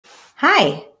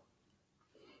Hi,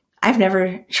 I've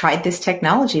never tried this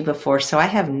technology before, so I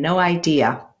have no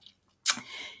idea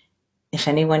if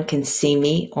anyone can see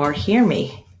me or hear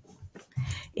me.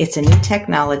 It's a new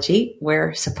technology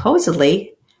where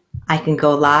supposedly I can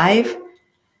go live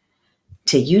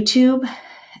to YouTube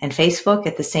and Facebook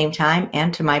at the same time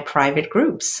and to my private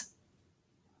groups.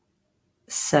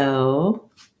 So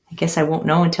I guess I won't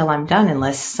know until I'm done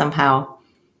unless somehow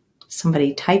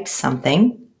somebody types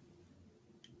something.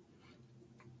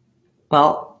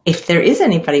 Well, if there is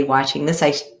anybody watching this,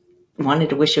 I wanted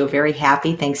to wish you a very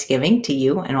happy Thanksgiving to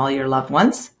you and all your loved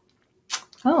ones.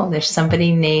 Oh, there's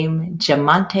somebody named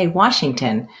Jamonte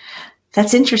Washington.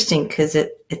 That's interesting because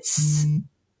it's,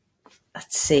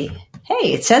 let's see.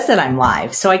 Hey, it says that I'm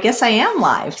live. So I guess I am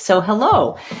live. So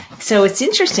hello. So it's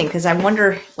interesting because I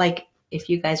wonder, like, if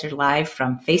you guys are live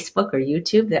from Facebook or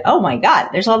YouTube, that, oh my God,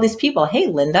 there's all these people. Hey,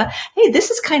 Linda. Hey,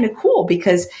 this is kind of cool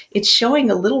because it's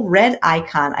showing a little red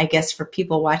icon, I guess, for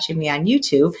people watching me on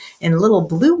YouTube and a little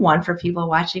blue one for people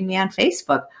watching me on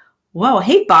Facebook. Whoa.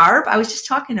 Hey, Barb. I was just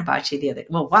talking about you the other.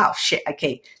 Well, wow. Shit.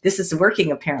 Okay. This is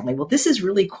working apparently. Well, this is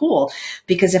really cool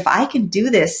because if I can do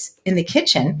this in the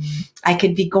kitchen, I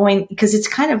could be going, because it's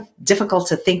kind of difficult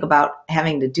to think about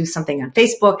having to do something on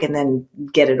Facebook and then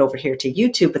get it over here to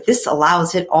YouTube, but this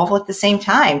allows it all at the same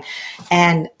time.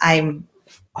 And I'm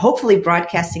hopefully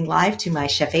broadcasting live to my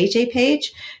Chef AJ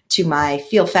page, to my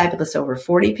Feel Fabulous Over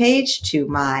 40 page, to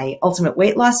my Ultimate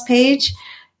Weight Loss page.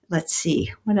 Let's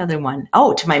see, what other one?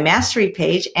 Oh, to my mastery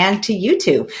page and to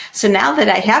YouTube. So now that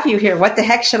I have you here, what the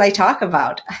heck should I talk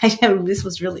about? This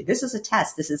is a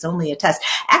test. This is only a test.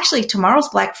 Actually, tomorrow's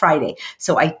Black Friday.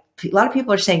 So a lot of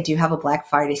people are saying, do you have a Black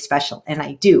Friday special? And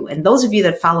I do. And those of you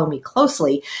that follow me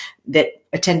closely that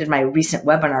attended my recent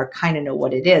webinar kind of know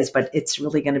what it is, but it's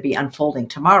really going to be unfolding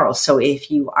tomorrow. So if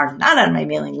you are not on my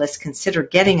mailing list, consider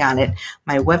getting on it.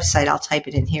 My website, I'll type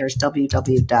it in here, is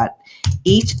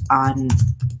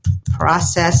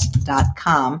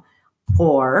www.eatonprocess.com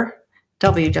or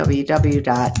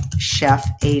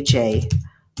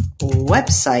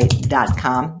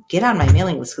www.chefajwebsite.com. Get on my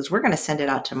mailing list because we're going to send it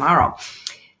out tomorrow.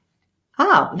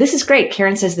 Ah, this is great.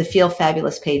 Karen says the Feel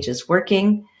Fabulous page is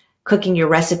working. Cooking your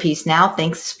recipes now.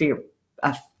 Thanks for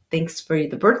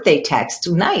the birthday text.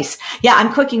 Nice. Yeah,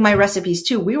 I'm cooking my recipes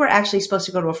too. We were actually supposed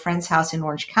to go to a friend's house in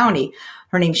Orange County.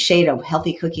 Her name's Shada,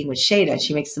 Healthy Cooking with Shada.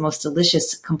 She makes the most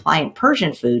delicious compliant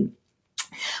Persian food.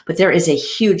 But there is a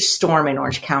huge storm in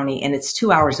Orange County and it's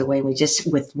 2 hours away.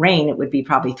 With rain, it would be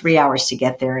probably 3 hours to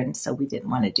get there. And so we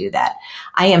didn't want to do that.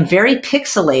 I am very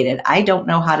pixelated. I don't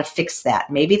know how to fix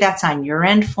that. Maybe that's on your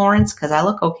end, Florence, because I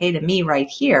look okay to me right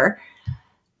here.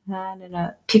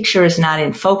 Picture is not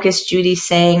in focus. Judy's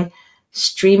saying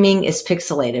streaming is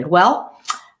pixelated. Well,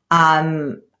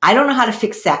 I don't know how to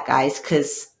fix that, guys,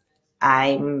 because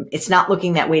it's not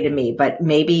looking that way to me, but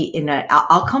maybe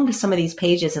I'll come to some of these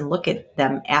pages and look at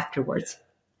them afterwards.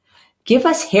 Give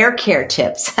us hair care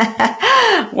tips.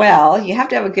 Well, you have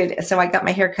to have so I got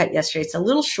my hair cut yesterday. It's a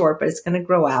little short, but it's going to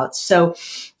grow out. So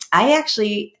I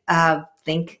actually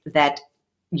think that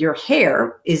your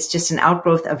hair is just an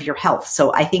outgrowth of your health.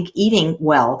 So I think eating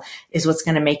well is what's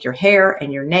going to make your hair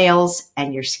and your nails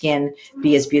and your skin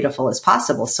be as beautiful as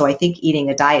possible. So I think eating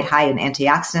a diet high in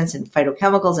antioxidants and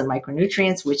phytochemicals and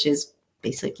micronutrients, which is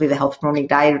basically the health promoting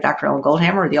diet of Dr. Ellen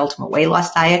Goldhammer or the ultimate weight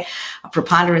loss diet, a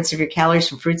preponderance of your calories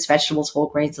from fruits, vegetables, whole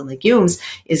grains, and legumes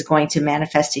is going to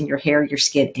manifest in your hair, your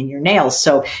skin, and your nails.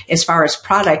 So as far as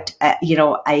product,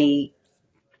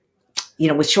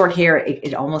 with short hair,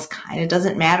 it almost kind of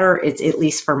doesn't matter. It's, at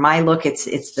least for my look, it's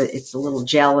the little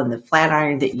gel and the flat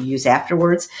iron that you use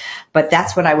afterwards. But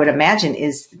that's what I would imagine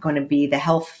is going to be the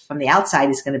health from the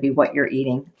outside is going to be what you're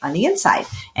eating on the inside.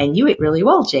 And you eat really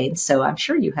well, Jane. So I'm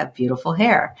sure you have beautiful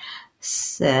hair.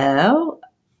 So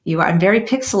I'm very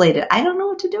pixelated. I don't know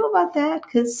what to do about that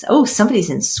because, somebody's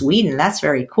in Sweden. That's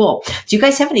very cool. Do you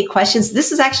guys have any questions?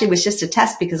 This was just a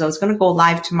test because I was going to go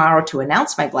live tomorrow to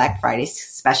announce my Black Friday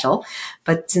special.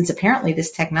 But since apparently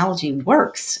this technology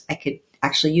works, I could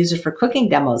actually use it for cooking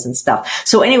demos and stuff.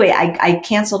 So anyway, I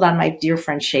canceled on my dear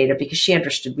friend Shada because she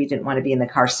understood we didn't want to be in the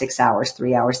car 6 hours,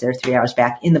 3 hours there, 3 hours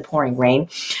back in the pouring rain.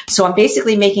 So I'm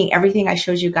basically making everything I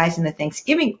showed you guys in the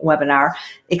Thanksgiving webinar,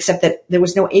 except that there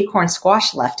was no acorn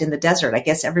squash left in the desert. I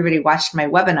guess everybody watched my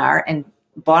webinar and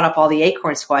bought up all the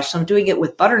acorn squash. So I'm doing it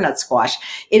with butternut squash.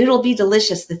 It'll be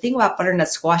delicious. The thing about butternut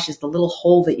squash is the little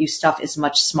hole that you stuff is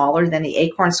much smaller than the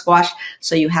acorn squash.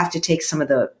 So you have to take some of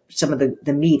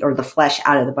the meat or the flesh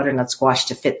out of the butternut squash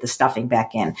to fit the stuffing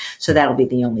back in. So that'll be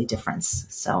the only difference.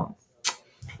 So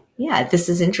yeah, this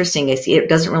is interesting. It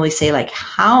doesn't really say like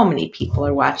how many people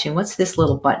are watching. What's this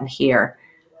little button here?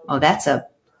 Oh, that's a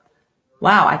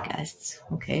Wow, I guess.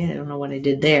 Okay, I don't know what I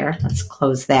did there. Let's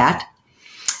close that.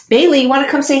 Bailey, you want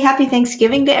to come say happy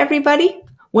Thanksgiving to everybody?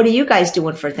 What are you guys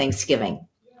doing for Thanksgiving?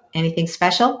 Anything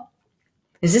special?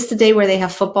 Is this the day where they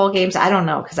have football games? I don't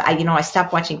know because I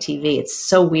stopped watching TV. It's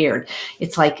so weird.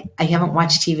 It's like I haven't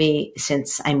watched TV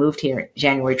since I moved here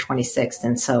January 26th,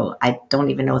 and so I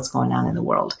don't even know what's going on in the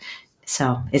world.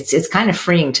 So it's kind of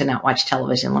freeing to not watch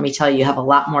television. Let me tell you, you have a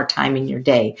lot more time in your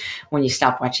day when you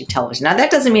stop watching television. Now,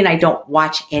 that doesn't mean I don't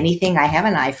watch anything. I have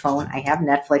an iPhone. I have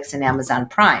Netflix and Amazon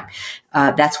Prime.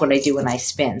 That's what I do when I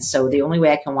spin. So the only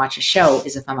way I can watch a show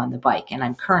is if I'm on the bike. And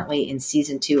I'm currently in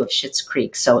season 2 of Schitt's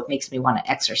Creek, so it makes me want to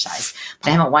exercise. But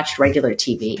I haven't watched regular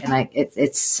TV. And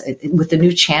with the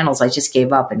new channels, I just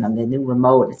gave up. And on the new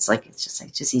remote, it's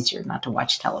just easier not to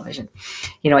watch television.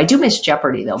 I do miss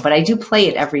Jeopardy, though, but I do play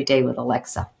it every day with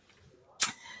Alexa.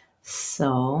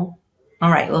 So, all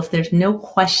right. Well, if there's no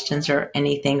questions or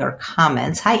anything or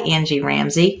comments, hi, Angie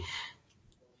Ramsey.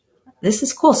 This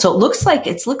is cool. So it looks like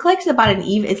it's about an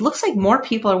even. It looks like more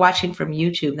people are watching from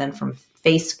YouTube than from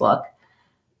Facebook.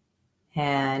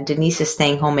 And Denise is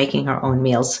staying home making her own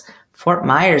meals. Fort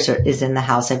Myers is in the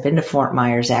house. I've been to Fort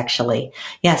Myers actually.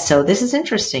 Yeah. So this is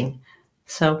interesting.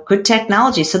 So good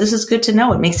technology. So this is good to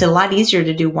know. It makes it a lot easier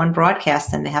to do one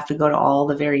broadcast than to have to go to all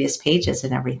the various pages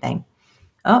and everything.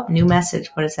 Oh, new message.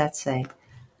 What does that say?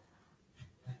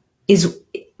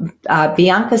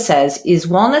 Bianca says, is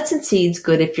walnuts and seeds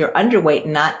good if you're underweight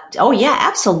and not? Oh, yeah,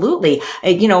 absolutely.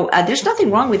 There's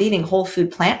nothing wrong with eating whole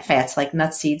food plant fats like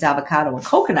nuts, seeds, avocado, and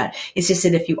coconut. It's just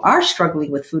that if you are struggling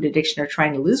with food addiction or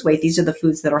trying to lose weight, these are the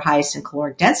foods that are highest in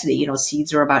caloric density.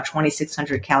 Seeds are about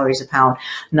 2,600 calories a pound,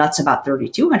 nuts about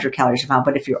 3,200 calories a pound.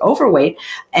 But if you're overweight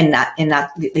and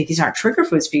these aren't trigger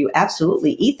foods for you,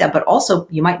 absolutely eat them. But also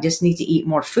you might just need to eat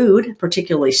more food,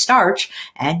 particularly starch,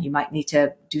 and you might need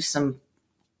to do some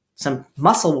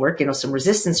muscle work, some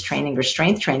resistance training or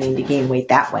strength training to gain weight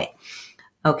that way.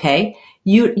 Okay.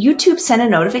 YouTube sent a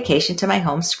notification to my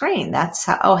home screen. That's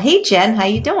how, oh, hey, Jen, how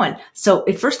you doing? So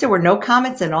at first there were no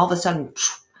comments and all of a sudden,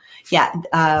 yeah.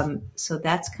 So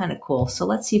that's kind of cool. So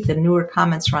let's see if the newer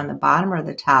comments are on the bottom or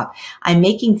the top. I'm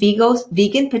making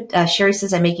Sherry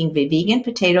says I'm making vegan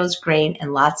potatoes, grain,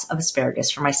 and lots of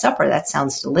asparagus for my supper. That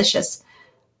sounds delicious.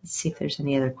 Let's see if there's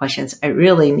any other questions. I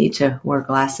really need to wear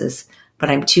glasses, but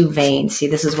I'm too vain. See,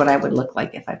 this is what I would look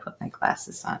like if I put my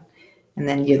glasses on. And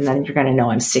then you're going to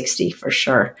know I'm 60 for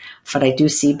sure. But I do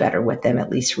see better with them, at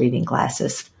least reading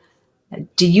glasses.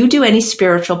 Do you do any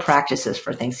spiritual practices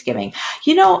for Thanksgiving?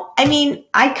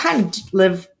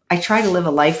 I try to live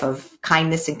a life of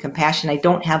kindness and compassion. I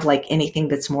don't have like anything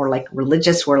that's more like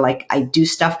religious where like I do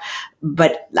stuff,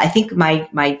 but I think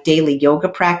my daily yoga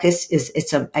practice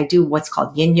I do what's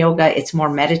called yin yoga. It's more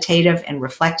meditative and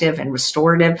reflective and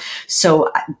restorative.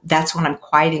 So that's when I'm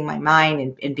quieting my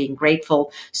mind and being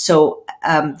grateful. So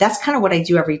that's kind of what I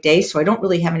do every day. So I don't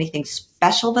really have anything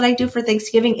special that I do for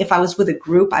Thanksgiving. If I was with a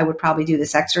group, I would probably do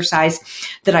this exercise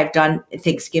that I've done at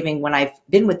Thanksgiving when I've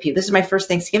been with people. This is my first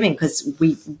Thanksgiving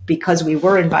because we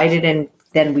were invited and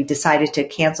then we decided to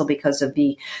cancel because of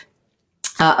the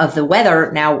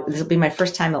weather. Now this will be my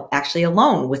first time actually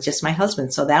alone with just my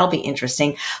husband. So that'll be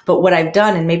interesting. But what I've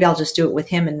done, and maybe I'll just do it with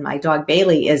him and my dog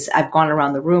Bailey, is I've gone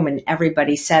around the room and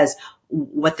everybody says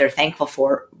what they're thankful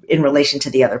for in relation to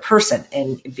the other person.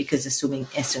 And because assuming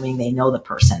they know the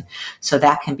person. So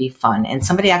that can be fun. And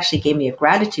somebody actually gave me a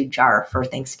gratitude jar for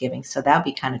Thanksgiving. So that'd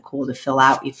be kind of cool to fill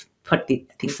out. You've put the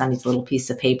things on these little piece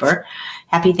of paper.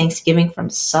 Happy Thanksgiving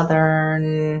from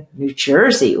Southern New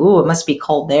Jersey. Ooh, it must be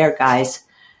cold there, guys.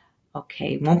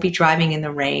 Okay, won't be driving in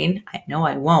the rain. I know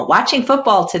I won't. Watching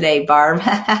football today, Barb.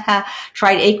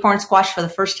 Tried acorn squash for the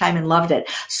first time and loved it.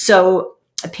 So,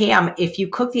 Pam, if you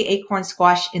cook the acorn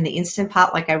squash in the Instant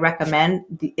Pot like I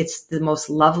recommend, it's the most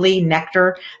lovely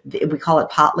nectar. We call it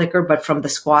pot liquor, but from the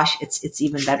squash, it's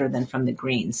even better than from the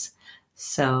greens.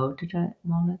 So,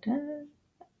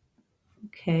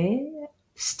 okay.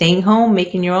 Staying home,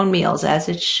 making your own meals as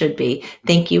it should be.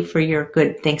 Thank you for your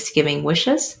good Thanksgiving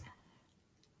wishes.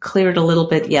 Cleared a little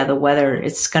bit. Yeah, the weather,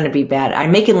 it's going to be bad.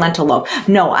 I'm making lentil loaf.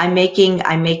 No, I'm making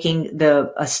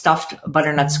the stuffed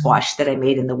butternut squash that I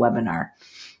made in the webinar.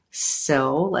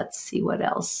 So let's see what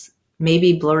else.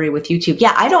 Maybe blurry with YouTube.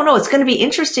 Yeah, I don't know. It's going to be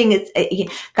interesting.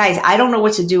 Guys, I don't know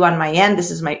what to do on my end.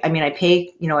 This is I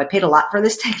paid a lot for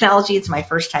this technology. It's my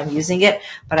first time using it,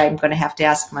 but I'm going to have to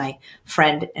ask my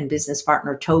friend and business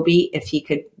partner, Toby, if he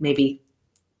could maybe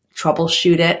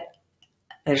troubleshoot it.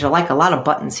 There's like a lot of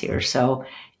buttons here. So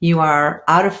you are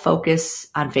out of focus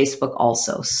on Facebook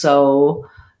also. So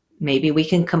maybe we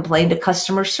can complain to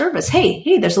customer service.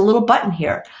 Hey, there's a little button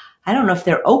here. I don't know if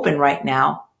they're open right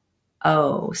now.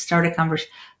 Oh, start a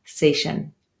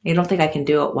conversation. I don't think I can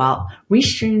do it while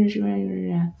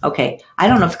restream. Okay. I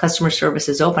don't know if customer service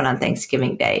is open on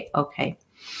Thanksgiving Day. Okay.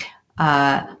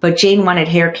 But Jane wanted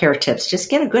hair care tips. Just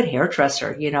get a good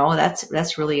hairdresser. You know,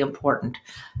 that's really important,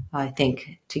 I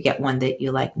think, to get one that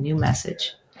you like. New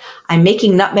message. I'm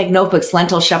making nutmeg notebooks,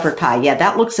 lentil shepherd pie. Yeah,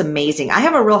 that looks amazing. I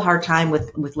have a real hard time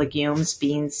with legumes,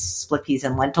 beans, split peas,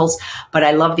 and lentils, but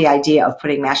I love the idea of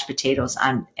putting mashed potatoes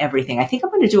on everything. I think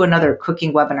I'm going to do another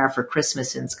cooking webinar for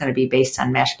Christmas, and it's going to be based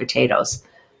on mashed potatoes.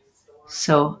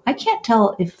 So I can't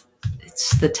tell if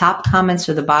it's the top comments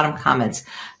or the bottom comments.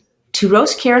 To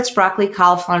roast carrots, broccoli,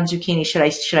 cauliflower, and zucchini,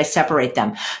 should I separate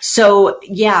them? So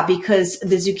yeah, because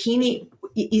the zucchini,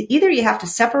 either you have to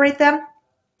separate them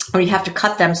or you have to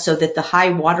cut them so that the high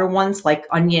water ones like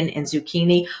onion and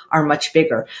zucchini are much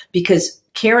bigger, because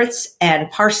carrots and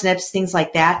parsnips, things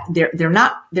like that,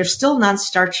 they're still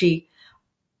non-starchy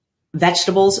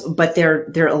vegetables, but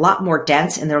they're a lot more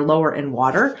dense and they're lower in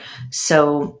water.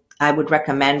 So I would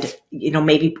recommend,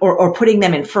 maybe, or putting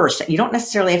them in first. You don't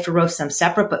necessarily have to roast them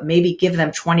separate, but maybe give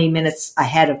them 20 minutes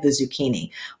ahead of the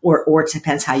zucchini, or it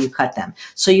depends how you cut them.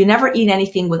 So you never eat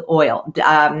anything with oil.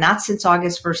 Not since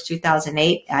August 1st,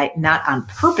 2008, not on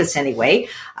purpose anyway.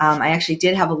 I actually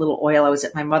did have a little oil. I was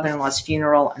at my mother-in-law's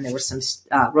funeral and there were some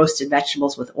roasted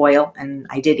vegetables with oil, and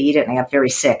I did eat it and I got very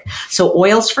sick. So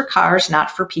oils for cars, not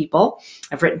for people.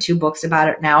 I've written 2 books about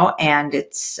it now, and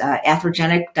it's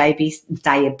atherogenic,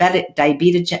 diabetogenic,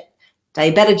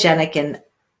 and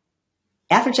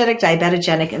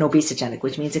obesogenic,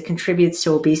 which means it contributes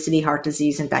to obesity, heart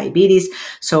disease, and diabetes.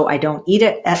 So I don't eat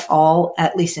it at all,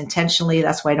 at least intentionally.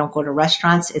 That's why I don't go to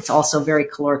restaurants. It's also very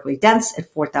calorically dense at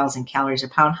 4,000 calories a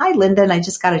pound. Hi, Lyndon. I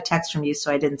just got a text from you,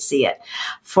 so I didn't see it.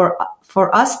 For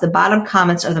us, the bottom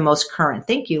comments are the most current.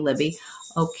 Thank you, Libby.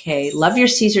 Okay. Love your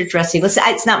Caesar dressing. Listen,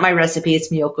 it's not my recipe.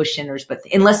 It's Miyoko Shinner's, but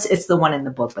unless it's the one in the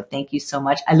book, but thank you so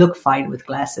much. I look fine with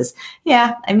glasses.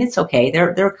 Yeah. I mean, it's okay.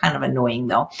 They're kind of annoying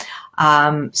though.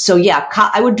 So yeah,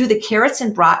 I would do the carrots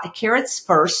and carrots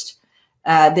first.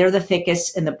 They're the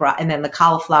thickest, and then the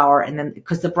cauliflower, and then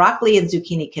because the broccoli and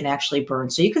zucchini can actually burn,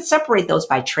 so you could separate those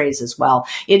by trays as well.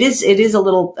 It is a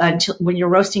little until when you're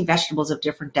roasting vegetables of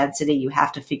different density, you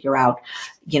have to figure out,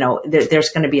 there's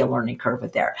going to be a learning curve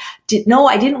with there. No,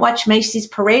 I didn't watch Macy's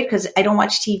Parade because I don't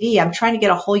watch TV. I'm trying to get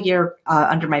a whole year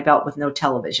under my belt with no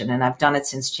television, and I've done it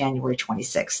since January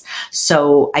 26th.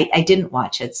 So I didn't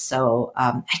watch it. So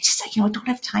I just don't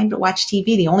have time to watch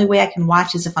TV. The only way I can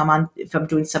watch is if I'm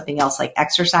doing something else like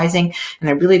exercising, and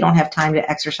I really don't have time to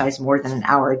exercise more than an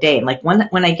hour a day. And like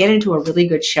when I get into a really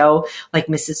good show like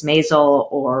Mrs.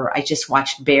 Maisel, or I just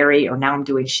watched Barry, or now I'm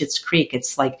doing Schitt's Creek,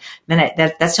 it's like then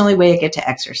that's the only way I get to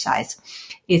exercise.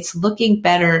 It's looking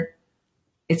better.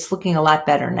 It's looking a lot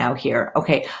better now here.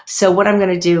 Okay, so what I'm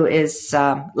going to do is,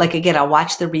 again, I'll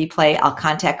watch the replay. I'll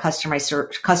contact customer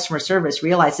service.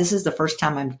 Realize this is the first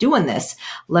time I'm doing this.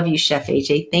 Love you, Chef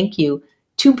AJ. Thank you.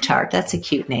 Tube Tart. That's a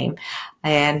cute name.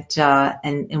 And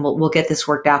we'll get this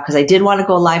worked out, because I did want to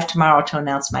go live tomorrow to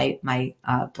announce my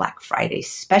Black Friday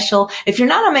special. If you're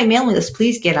not on my mailing list,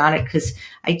 please get on it, because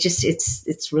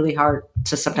it's really hard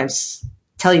to sometimes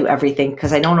tell you everything,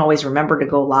 because I don't always remember to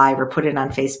go live or put it on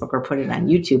Facebook or put it on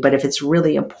YouTube. But if it's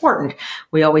really important,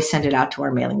 we always send it out to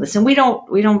our mailing list. And we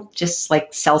don't just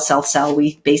like sell.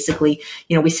 We basically,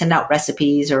 we send out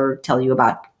recipes or tell you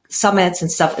about summits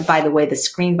and stuff. And by the way, the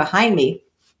screen behind me,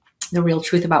 the Real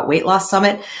Truth About Weight Loss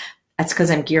Summit, that's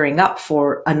because I'm gearing up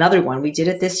for another one. We did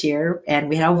it this year, and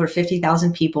we had over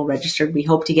 50,000 people registered. We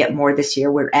hope to get more this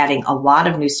year. We're adding a lot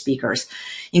of new speakers,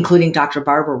 including Dr.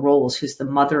 Barbara Rolls, who's the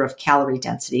mother of calorie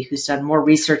density, who's done more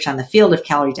research on the field of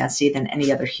calorie density than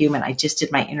any other human. I just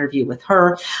did my interview with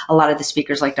her. A lot of the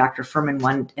speakers like Dr.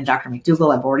 Furman and Dr.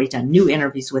 McDougall, I've already done new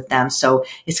interviews with them. So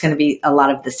it's going to be a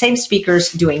lot of the same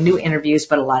speakers doing new interviews,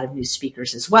 but a lot of new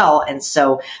speakers as well. And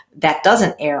so that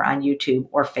doesn't air on YouTube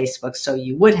or Facebook. So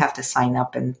you would have to sign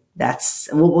up, and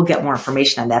we'll get more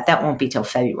information on that. That won't be till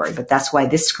February, but that's why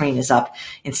this screen is up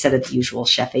instead of the usual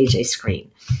Chef AJ screen.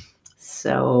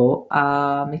 So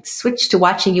switch to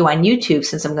watching you on YouTube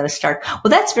since I'm going to start.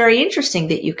 Well, that's very interesting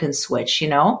that you can switch,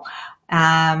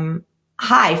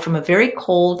 Hi from a very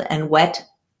cold and wet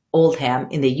Oldham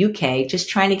in the UK. Just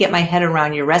trying to get my head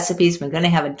around your recipes. We're going to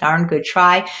have a darn good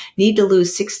try. Need to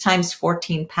lose 6 times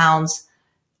 14 pounds.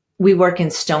 We work in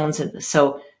stones. And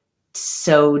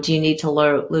so do you need to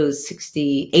lose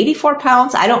 84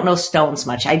 pounds? I don't know stones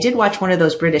much. I did watch one of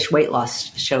those British weight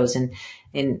loss shows, and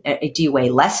And do you weigh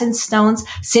less in stones?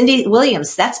 Cindy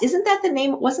Williams, isn't that the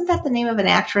name? Wasn't that the name of an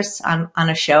actress on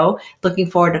a show? Looking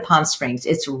forward to Palm Springs.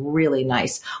 It's really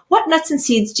nice. What nuts and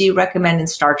seeds do you recommend in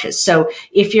starches? So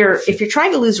if you're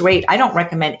trying to lose weight, I don't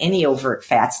recommend any overt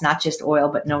fats, not just oil,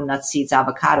 but no nuts, seeds,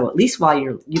 avocado, at least while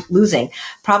you're losing.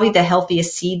 Probably the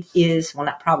healthiest seed is, well,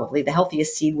 not probably, the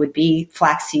healthiest seed would be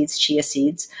flax seeds, chia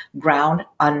seeds, ground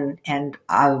and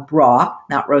raw,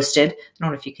 not roasted. I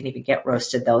don't know if you can even get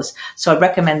roasted those. So I'd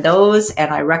recommend those,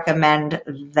 and I recommend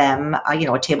them,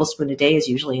 a tablespoon a day is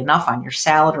usually enough on your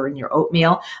salad or in your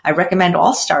oatmeal. I recommend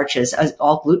all starches,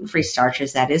 all gluten-free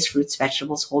starches, that is fruits,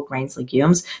 vegetables, whole grains,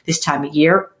 legumes. This time of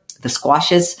year, the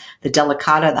squashes, the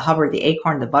delicata, the Hubbard, the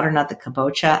acorn, the butternut, the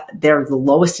kabocha, they're the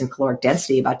lowest in caloric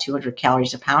density, about 200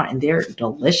 calories a pound, and they're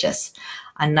delicious.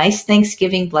 A nice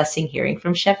Thanksgiving blessing hearing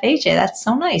from Chef AJ. That's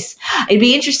so nice. It'd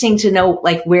be interesting to know,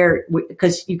 like,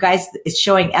 because you guys, it's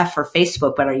showing F for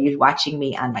Facebook, but are you watching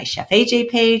me on my Chef AJ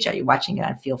page? Are you watching it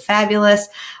on Feel Fabulous?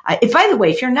 By the way,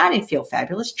 if you're not in Feel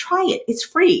Fabulous, try it. It's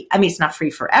free. I mean, it's not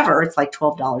free forever. It's like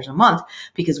 $12 a month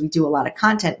because we do a lot of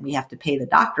content and we have to pay the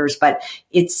doctors, but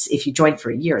if you join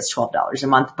for a year, it's $12 a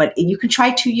month, but you can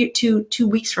try 2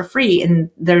 weeks for free.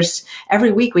 And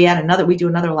every week we do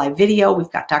another live video. We've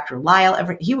got Dr. Lyle.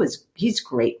 He's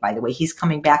great, by the way. He's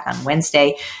coming back on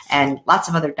Wednesday, and lots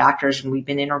of other doctors. And we've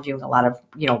been interviewing a lot of,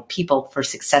 people for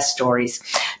success stories.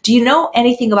 Do you know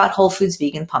anything about Whole Foods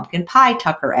vegan pumpkin pie?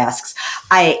 Tucker asks.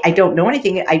 I don't know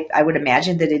anything. I would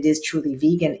imagine that it is truly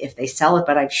vegan if they sell it,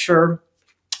 but I'm sure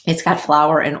it's got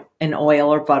flour and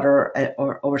oil or butter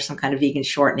or some kind of vegan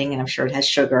shortening. And I'm sure it has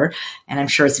sugar, and I'm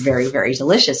sure it's very, very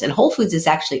delicious. And Whole Foods is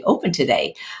actually open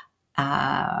today.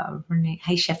 Renee,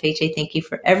 hi, Chef AJ. Thank you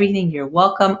for everything. You're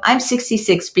welcome. I'm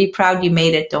 66. Be proud you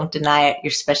made it. Don't deny it.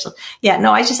 You're special. Yeah,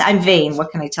 no, I'm vain.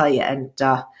 What can I tell you? And,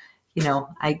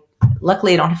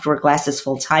 luckily I don't have to wear glasses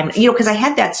full time, because I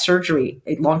had that surgery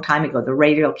a long time ago, the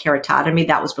radial keratotomy.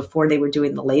 That was before they were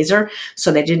doing the laser.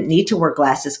 So they didn't need to wear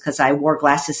glasses because I wore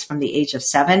glasses from the age of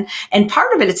 7. And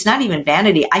part of it's not even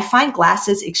vanity. I find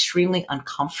glasses extremely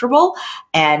uncomfortable,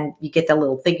 and you get the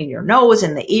little thing in your nose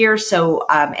and the ear. So,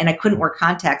 and I couldn't wear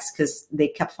contacts because they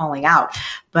kept falling out,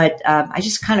 but, I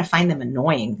just kind of find them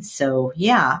annoying. So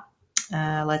yeah.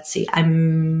 Let's see.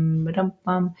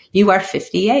 You are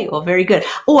 58. Well, very good.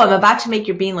 Oh, I'm about to make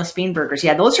your beanless bean burgers.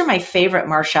 Yeah, those are my favorite,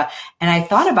 Marcia. And I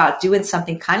thought about doing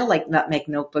something kind of like nutmeg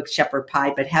notebook shepherd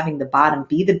pie, but having the bottom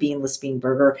be the beanless bean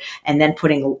burger and then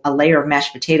putting a layer of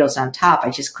mashed potatoes on top. I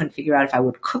just couldn't figure out if I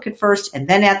would cook it first and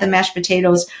then add the mashed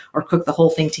potatoes or cook the whole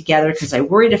thing together, because I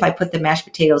worried if I put the mashed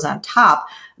potatoes on top,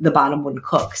 the bottom wouldn't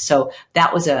cook. So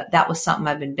that was something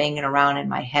I've been banging around in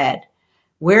my head.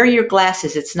 Wear your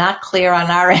glasses. It's not clear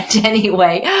on our end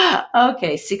anyway.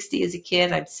 Okay, 60 as a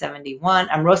kid. I'm 71.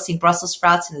 I'm roasting Brussels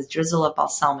sprouts in a drizzle of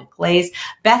balsamic glaze.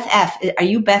 Beth F. Are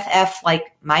you Beth F.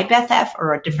 like my Beth F.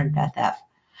 or a different Beth F.?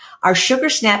 Are sugar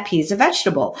snap peas a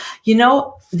vegetable?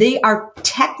 They are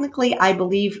technically, I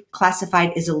believe,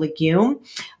 classified as a legume,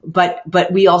 but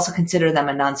we also consider them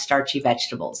a non-starchy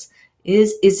vegetables.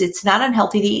 It's not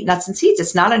unhealthy to eat nuts and seeds.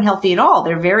 It's not unhealthy at all.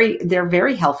 They're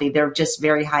very healthy. They're just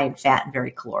very high in fat and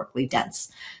very calorically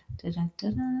dense.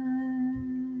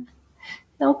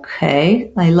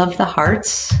 Okay. I love the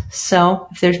hearts. So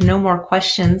if there's no more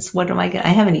questions, what am I going to,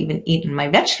 I haven't even eaten my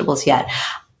vegetables yet.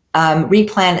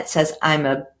 Replanet says, I'm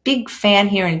a big fan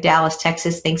here in Dallas,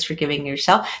 Texas. Thanks for giving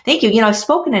yourself. Thank you. I've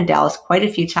spoken in Dallas quite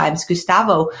a few times.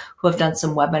 Gustavo, who I've done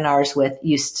some webinars with,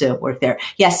 used to work there.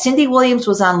 Yeah, Cindy Williams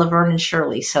was on Laverne and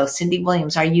Shirley. So Cindy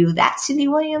Williams, are you that Cindy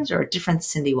Williams or a different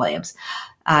Cindy Williams?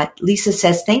 Lisa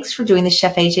says, thanks for doing this,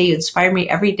 Chef AJ. You inspire me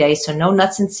every day. So no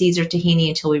nuts and seeds or tahini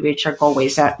until we reach our goal weight.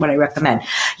 Is that what I recommend?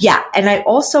 Yeah. And I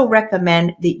also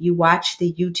recommend that you watch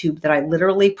the YouTube that I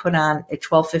literally put on at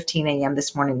 12:15 a.m.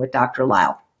 this morning with Dr.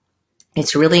 Lyle.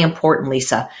 It's really important,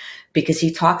 Lisa, because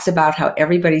he talks about how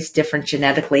everybody's different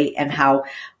genetically and how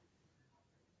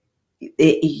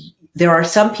there are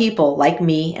some people like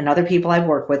me and other people I've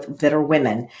worked with that are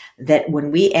women that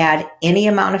when we add any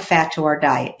amount of fat to our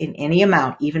diet, in any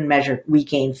amount, even measured, we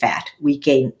gain fat, we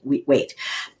gain weight.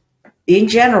 In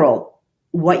general,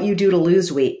 what you do to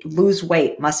lose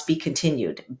weight must be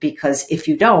continued, because if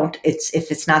you don't, if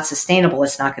it's not sustainable,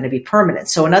 it's not going to be permanent.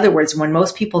 So in other words, when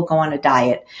most people go on a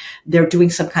diet, they're doing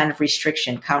some kind of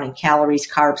restriction, counting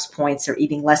calories, carbs, points. They're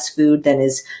eating less food than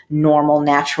is normal,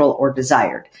 natural, or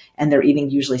desired. And they're eating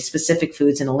usually specific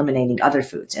foods and eliminating other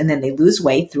foods. And then they lose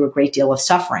weight through a great deal of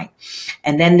suffering.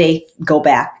 And then they go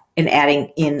back and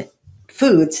adding in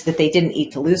foods that they didn't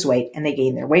eat to lose weight, and they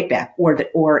gain their weight back,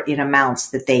 or in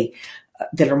amounts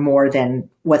that are more than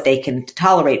what they can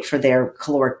tolerate for their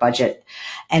caloric budget.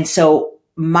 And so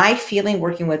my feeling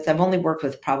working with, I've only worked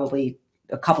with probably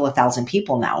a couple of thousand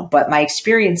people now, but my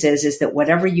experience is that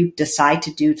whatever you decide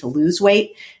to do to lose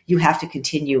weight, you have to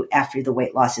continue after the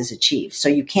weight loss is achieved. So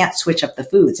you can't switch up the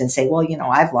foods and say, well,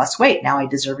 I've lost weight. Now I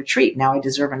deserve a treat. Now I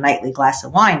deserve a nightly glass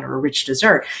of wine or a rich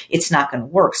dessert. It's not going to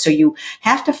work. So you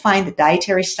have to find the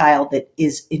dietary style that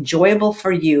is enjoyable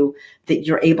for you, that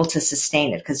you're able to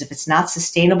sustain it. Because if it's not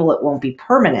sustainable, it won't be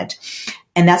permanent.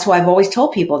 And that's why I've always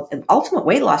told people ultimate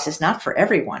weight loss is not for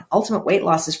everyone. Ultimate weight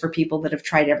loss is for people that have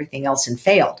tried everything else and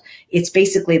failed. It's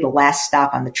basically the last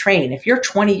stop on the train. If you're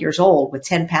 20 years old with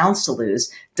 10 pounds to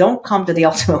lose, don't come to the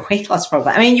ultimate weight loss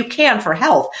program. I mean, you can for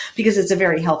health because it's a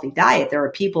very healthy diet. There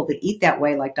are people that eat that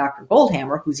way, like Dr.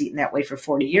 Goldhammer, who's eaten that way for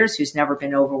 40 years, who's never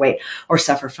been overweight or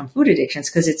suffered from food addictions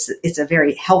because it's a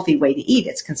very healthy way to eat.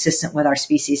 It's consistent with our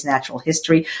species' natural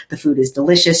history. The food is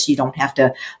delicious. You don't have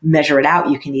to measure it out.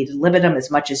 You can eat ad libitum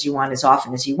as much as you want, as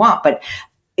often as you want. But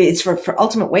it's for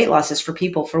ultimate weight loss is for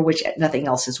people for which nothing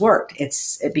else has worked.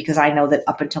 It's because I know that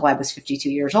up until I was 52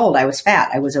 years old, I was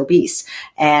fat, I was obese,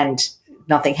 and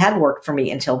nothing had worked for me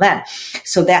until then.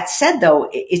 So that said, though,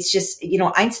 it's just,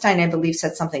 Einstein, I believe,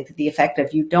 said something to the effect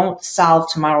of you don't solve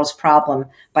tomorrow's problem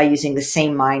by using the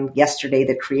same mind yesterday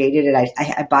that created it.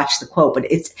 I botched the quote, but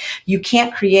you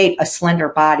can't create a slender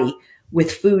body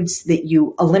with foods that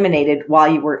you eliminated while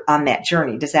you were on that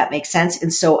journey. Does that make sense?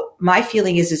 And so my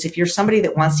feeling is if you're somebody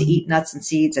that wants to eat nuts and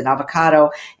seeds and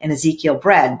avocado and Ezekiel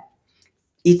bread,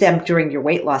 eat them during your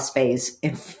weight loss phase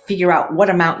and figure out what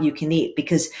amount you can eat.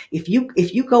 Because if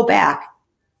you go back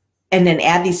and then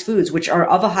add these foods, which are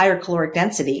of a higher caloric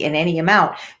density in any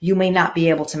amount, you may not be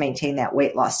able to maintain that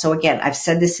weight loss. So again, I've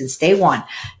said this since day one,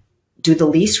 do the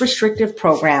least restrictive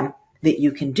program that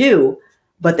you can do,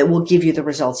 but that will give you the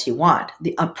results you want.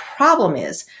 A problem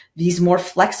is these more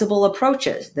flexible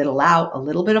approaches that allow a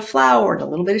little bit of flour and a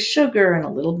little bit of sugar and a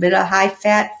little bit of high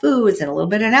fat foods and a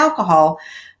little bit of alcohol.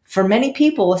 For many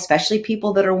people, especially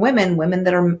people that are women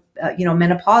that are,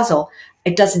 menopausal,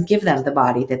 it doesn't give them the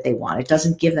body that they want. It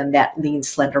doesn't give them that lean,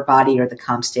 slender body or the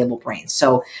calm, stable brain.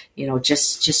 So,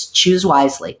 just choose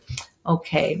wisely.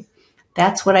 Okay.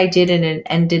 That's what I did and it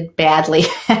ended badly.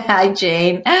 Hi,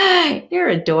 Jane. You're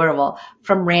adorable.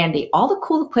 From Randy. All the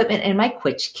cool equipment in my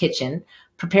kitchen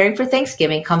preparing for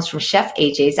Thanksgiving comes from Chef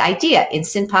AJ's idea.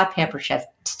 Instant Pot Pamper Chef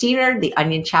Steiner, the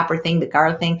onion chopper thing, the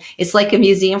garlic thing. It's like a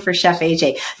museum for Chef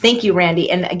AJ. Thank you, Randy.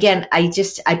 And again, I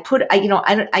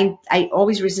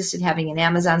always resisted having an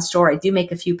Amazon store. I do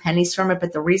make a few pennies from it,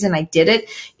 but the reason I did it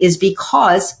is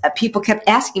because people kept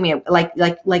asking me like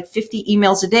 50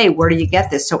 emails a day, where do you get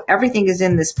this? So everything is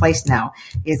in this place now.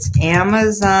 It's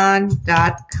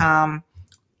Amazon.com,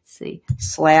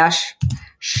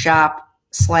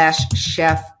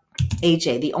 /shop/Chef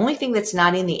AJ. The only thing that's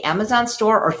not in the Amazon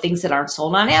store are things that aren't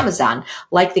sold on Amazon,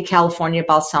 like the California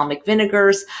balsamic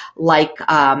vinegars, like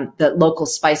the local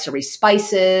spicery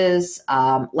spices,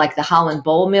 like the Holland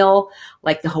bowl mill,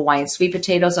 like the Hawaiian sweet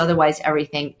potatoes. Otherwise,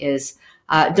 everything is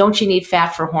don't you need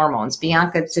fat for hormones?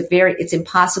 Bianca, it's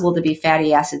impossible to be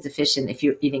fatty acid deficient if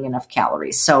you're eating enough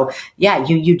calories. So yeah,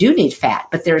 you do need fat,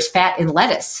 but there's fat in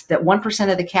lettuce. That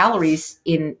 1% of the calories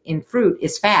in fruit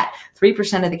is fat.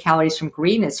 3% of the calories from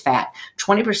green is fat.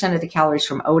 20% of the calories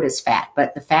from oat is fat.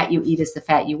 But the fat you eat is the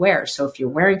fat you wear. So if you're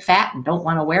wearing fat and don't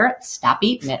want to wear it, stop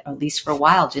eating it, at least for a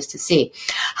while, just to see.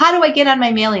 How do I get on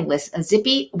my mailing list?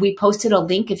 Zippy, we posted a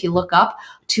link if you look up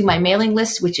to my mailing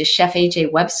list, which is Chef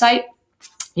AJ website.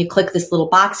 You click this little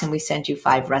box and we send you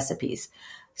 5 recipes.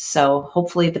 So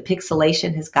hopefully the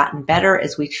pixelation has gotten better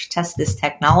as we test this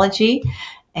technology.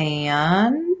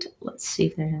 And let's see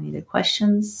if there's any other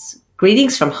questions.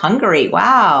 Greetings from Hungary.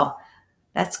 Wow,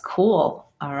 that's cool.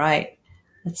 All right,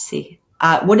 let's see.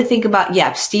 What do you think about,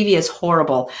 stevia is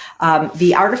horrible.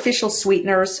 The artificial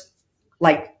sweeteners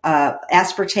like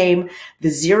aspartame, the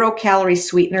 0-calorie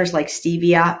sweeteners like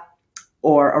stevia,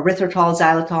 or erythritol,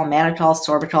 xylitol, mannitol,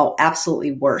 sorbitol,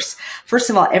 absolutely worse. First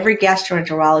of all, every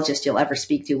gastroenterologist you'll ever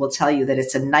speak to will tell you that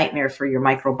it's a nightmare for your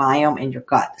microbiome and your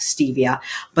gut, stevia.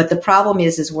 But the problem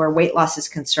is where weight loss is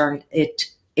concerned,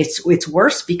 it's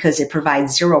worse because it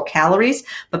provides 0 calories,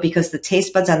 but because the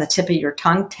taste buds on the tip of your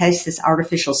tongue taste this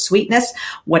artificial sweetness,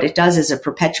 what it does is it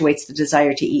perpetuates the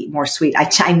desire to eat more sweet.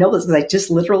 I know this because I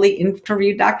just literally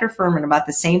interviewed Dr. Furman about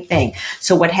the same thing.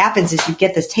 So what happens is you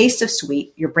get this taste of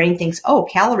sweet, your brain thinks, oh,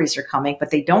 calories are coming, but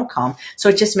they don't come. So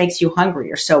it just makes you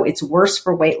hungrier. So it's worse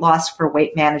for weight loss, for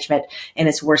weight management, and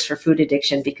it's worse for food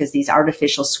addiction because these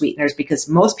artificial sweeteners, because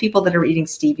most people that are eating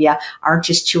stevia aren't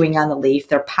just chewing on the leaf,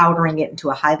 they're powdering it into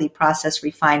a highly processed,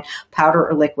 refined powder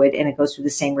or liquid, and it goes through the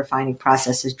same refining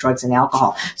process as drugs and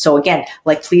alcohol. So again,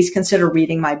 like, please consider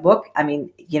reading my book. I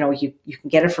mean, you know, you can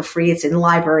get it for free. It's in the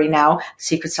library now,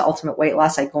 Secrets to Ultimate Weight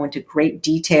Loss. I go into great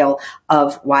detail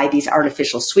of why these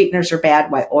artificial sweeteners are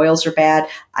bad, why oils are bad.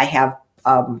 I have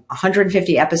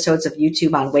 150 episodes of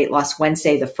YouTube on Weight Loss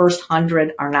Wednesday. The first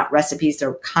 100 are not recipes,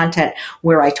 they're content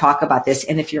where I talk about this.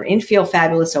 And if you're in Feel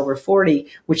Fabulous Over 40,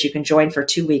 which you can join for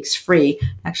 2 weeks free,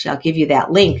 actually, I'll give you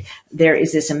that link. There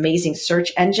is this amazing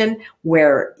search engine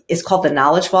where it's called the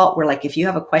Knowledge Vault, where, like, if you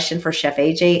have a question for Chef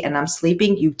AJ and I'm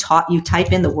sleeping, you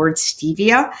type in the word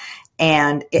stevia.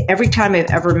 And every time I've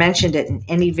ever mentioned it in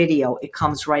any video, it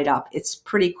comes right up. It's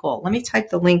pretty cool. Let me type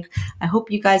the link. I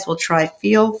hope you guys will try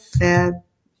Fabulous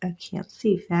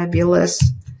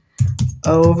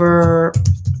over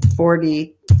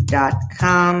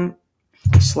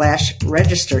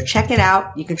 40.com/register. Check it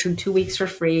out. You can try 2 weeks for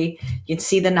free. You can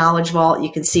see the Knowledge Vault.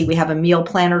 You can see we have a meal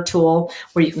planner tool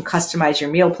where you can customize your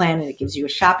meal plan, and it gives you a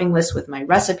shopping list with my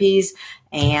recipes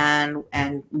and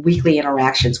weekly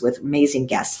interactions with amazing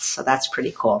guests. So that's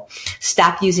pretty cool.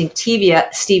 Stop using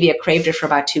stevia. Craved it for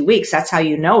about 2 weeks. That's how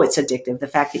you know it's addictive. The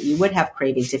fact that you would have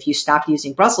cravings. If you stopped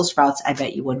using Brussels sprouts, I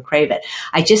bet you wouldn't crave it.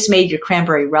 I just made your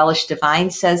cranberry relish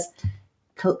divine, says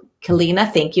Kalina.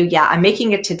 Thank you. Yeah, I'm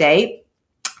making it today.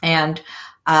 And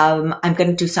I'm going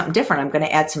to do something different. I'm going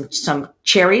to add some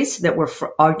cherries that were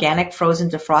organic, frozen,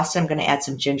 defrosted. I'm going to add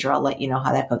some ginger. I'll let you know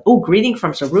how that goes. Oh, greeting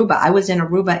from Aruba. I was in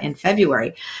Aruba in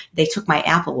February. They took my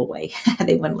apple away.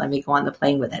 They wouldn't let me go on the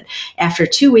plane with it. After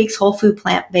 2 weeks, whole food,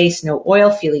 plant-based, no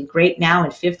oil, feeling great now in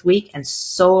 5th week, and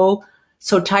so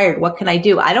tired. What can I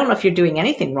do? I don't know if you're doing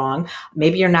anything wrong.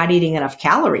 Maybe you're not eating enough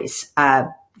calories.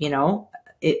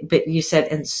 But you said,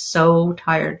 and so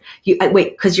tired. Wait,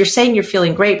 because you're saying you're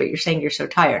feeling great, but you're saying you're so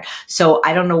tired. So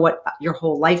I don't know what your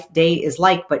whole life day is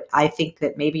like, but I think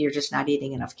that maybe you're just not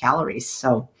eating enough calories.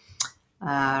 So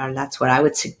that's what I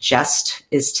would suggest,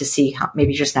 is to see how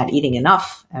maybe you're just not eating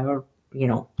enough, or, you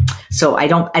know. So I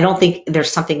don't think there's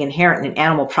something inherent in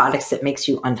animal products that makes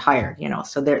you untired, you know.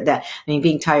 So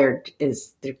being tired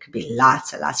there could be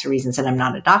lots and lots of reasons, and I'm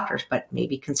not a doctor, but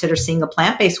maybe consider seeing a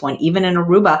plant-based one. Even in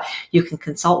Aruba, you can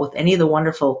consult with any of the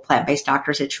wonderful plant-based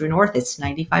doctors at True North. It's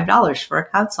 $95 for a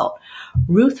consult.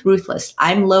 Ruthless.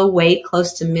 I'm low weight,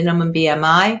 close to minimum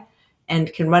BMI,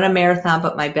 and can run a marathon,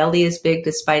 but my belly is big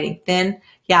despite being thin.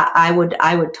 Yeah, I would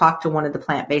talk to one of the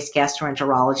plant-based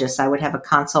gastroenterologists. I would have a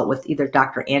consult with either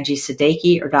Dr. Angie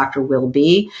Sadeki or Dr. Will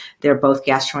B. They're both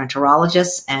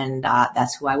gastroenterologists, and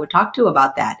that's who I would talk to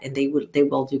about that. And they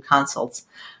will do consults.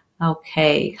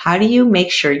 Okay, how do you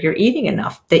make sure you're eating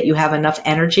enough, that you have enough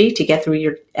energy to get through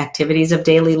your activities of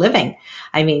daily living?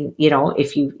 I mean, you know,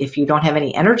 if you don't have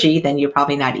any energy, then you're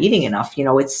probably not eating enough. You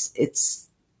know, it's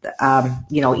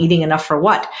eating enough for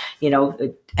what? You know,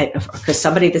 because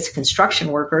somebody that's a construction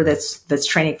worker that's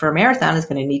training for a marathon is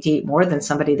going to need to eat more than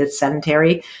somebody that's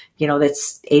sedentary, you know,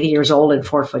 that's 80 years old and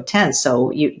 4'10". So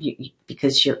you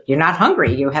because you're not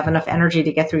hungry, you have enough energy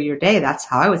to get through your day. That's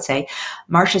how I would say.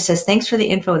 Marcia says, thanks for the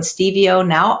info on stevia.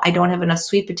 Now I don't have enough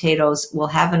sweet potatoes. We'll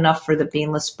have enough for the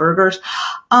beanless burgers.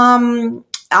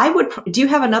 Do you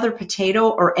have another potato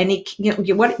or any, you know,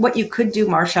 what you could do,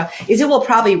 Marcia, is it will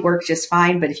probably work just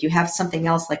fine. But if you have something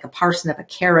else like a parsnip, a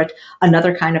carrot,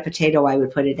 another kind of potato, I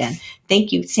would put it in.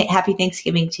 Thank you. Happy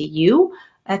Thanksgiving to you,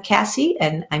 Cassie.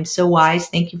 And I'm so wise.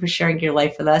 Thank you for sharing your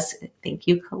life with us. Thank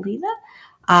you, Kalina.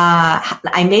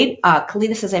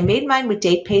 Kalina says, I made mine with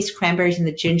date paste, cranberries, and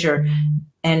the ginger,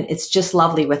 and it's just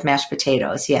lovely with mashed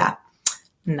potatoes. Yeah.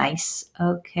 Nice.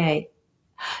 Okay.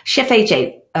 Chef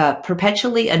AJ,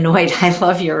 perpetually annoyed. I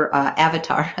love your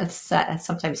avatar. I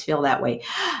sometimes feel that way.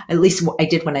 At least I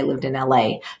did when I lived in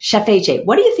LA. Chef AJ,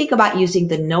 what do you think about using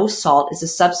the no salt as a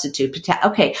substitute?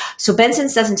 Okay, so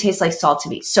Benson's doesn't taste like salt to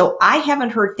me. So I haven't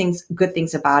heard good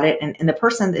things about it. And the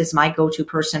person that is my go-to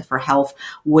person for health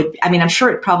I'm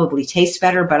sure it probably tastes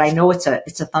better, but I know it's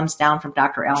a thumbs down from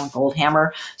Dr. Alan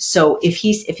Goldhammer. So if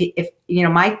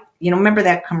remember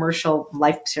that commercial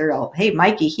Life cereal? Hey,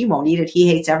 Mikey, he won't eat it. He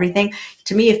hates everything.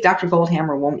 To me, if Dr.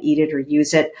 Goldhammer won't eat it or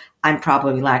use it, I'm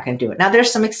probably not going to do it. Now,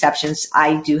 there's some exceptions.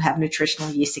 I do have nutritional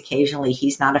yeast occasionally.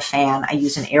 He's not a fan. I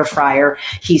use an air fryer.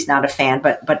 He's not a fan.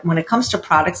 But when it comes to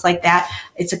products like that,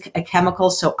 it's a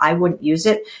chemical, so I wouldn't use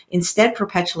it. Instead,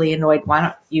 perpetually annoyed, why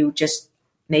don't you just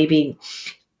maybe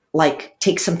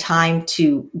take some time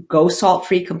to go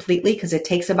salt-free completely, because it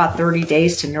takes about 30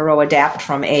 days to neuroadapt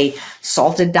from a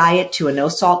salted diet to a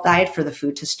no-salt diet for the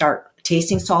food to start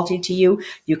tasting salty to you.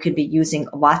 You could be using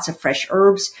lots of fresh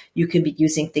herbs. You could be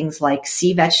using things like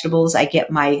sea vegetables. I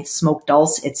get my smoked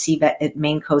dulse at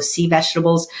Maine Coast Sea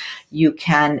Vegetables. You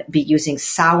can be using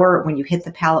sour. When you hit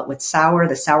the palate with sour,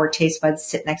 the sour taste buds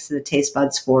sit next to the taste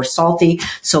buds for salty.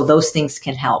 So those things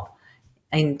can help.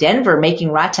 In Denver, making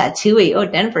ratatouille. Oh,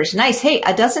 Denver's nice. Hey,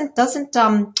 doesn't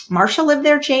Marsha live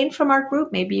there, Jane, from our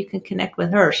group? Maybe you can connect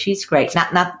with her. She's great.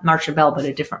 Not Marsha Bell, but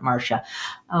a different Marsha.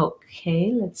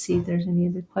 Okay, let's see if there's any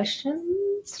other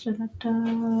questions.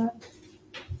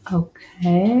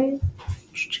 Okay.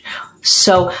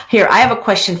 So here, I have a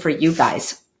question for you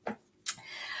guys.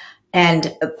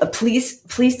 And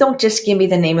please don't just give me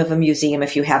the name of a museum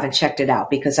if you haven't checked it out,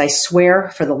 because I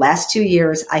swear for the last 2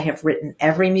 years, I have written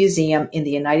every museum in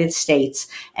the United States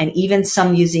and even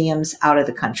some museums out of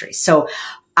the country. So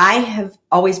I have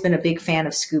always been a big fan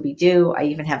of Scooby-Doo. I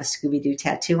even have a Scooby-Doo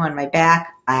tattoo on my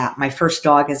back. My first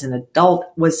dog as an adult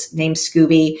was named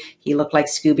Scooby. He looked like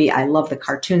Scooby. I love the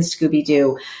cartoon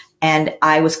Scooby-Doo. And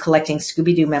I was collecting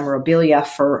Scooby-Doo memorabilia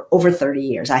for over 30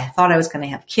 years. I thought I was going to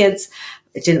have kids.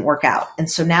 It didn't work out. And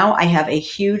so now I have a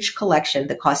huge collection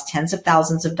that costs tens of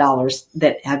thousands of dollars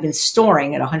that I've been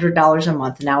storing at $100 a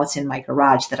month. Now it's in my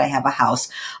garage that I have a house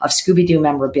of Scooby-Doo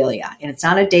memorabilia. And it's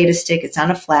on a data stick. It's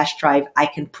on a flash drive. I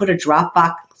can put a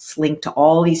Dropbox link to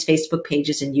all these Facebook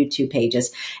pages and YouTube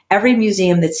pages. Every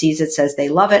museum that sees it says they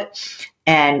love it.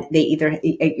 And they either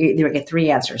get three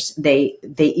answers. They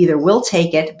either will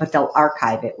take it, but they'll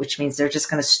archive it, which means they're just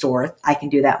going to store it. I can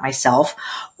do that myself.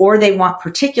 Or they want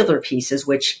particular pieces,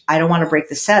 which I don't want to break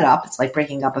the set up. It's like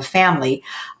breaking up a family.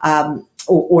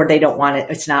 Or they don't want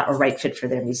it. It's not a right fit for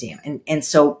their museum. And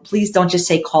so please don't just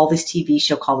say, call this TV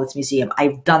show, call this museum.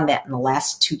 I've done that in the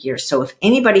last 2 years. So if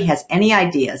anybody has any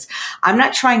ideas, I'm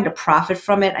not trying to profit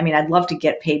from it. I mean, I'd love to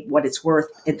get paid what it's worth.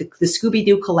 The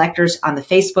Scooby-Doo collectors on the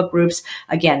Facebook groups,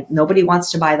 again, nobody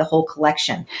wants to buy the whole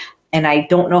collection. And I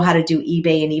don't know how to do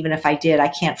eBay. And even if I did, I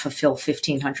can't fulfill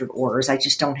 1,500 orders. I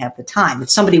just don't have the time. If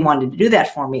somebody wanted to do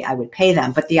that for me, I would pay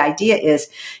them. But the idea is,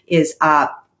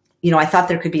 I thought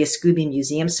there could be a Scooby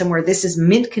museum somewhere. This is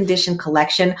mint condition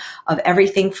collection of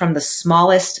everything from the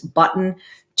smallest button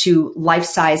to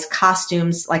life-size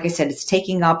costumes. Like I said, it's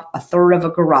taking up a third of a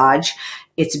garage.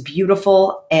 It's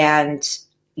beautiful. And,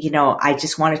 I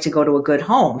just want it to go to a good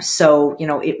home. So,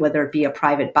 whether it be a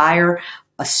private buyer,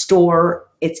 a store,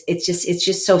 it's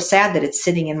just so sad that it's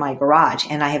sitting in my garage.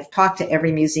 And I have talked to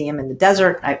every museum in the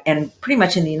desert and pretty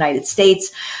much in the United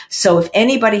States. So if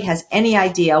anybody has any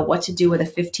idea what to do with a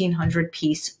 1,500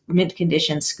 piece mint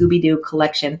condition Scooby-Doo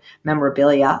collection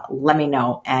memorabilia, let me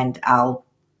know and I'll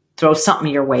throw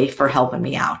something your way for helping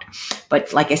me out.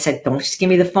 But like I said, don't just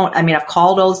give me the phone. I mean, I've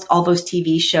called all those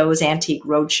TV shows, Antique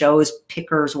Road shows,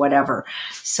 Pickers, whatever.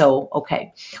 So,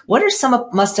 okay. What are some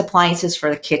must appliances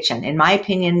for the kitchen? In my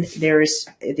opinion, there's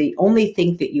the only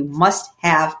thing that you must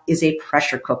have is a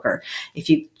pressure cooker. If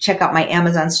you check out my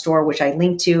Amazon store, which I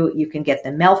link to, you can get the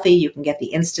Melfi, you can get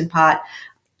the Instant Pot.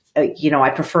 I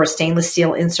prefer a stainless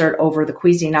steel insert over the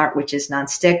Cuisinart, which is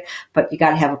nonstick, but you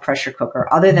got to have a pressure cooker.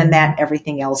 Other than that,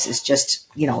 everything else is just,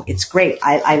 it's great.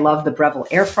 I love the Breville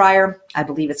air fryer. I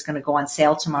believe it's going to go on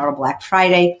sale tomorrow, Black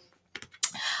Friday.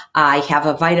 I have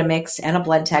a Vitamix and a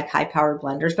Blendtec high-powered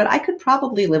blenders, but I could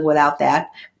probably live without that.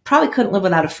 Probably couldn't live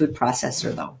without a food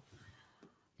processor, though.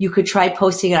 You could try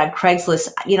posting it on Craigslist.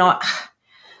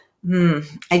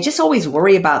 I just always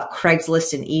worry about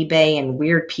Craigslist and eBay and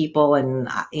weird people. And,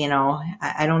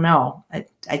 I don't know.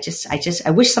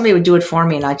 I wish somebody would do it for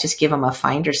me and I'd just give them a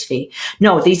finder's fee.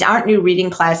 No, these aren't new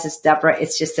reading classes, Deborah.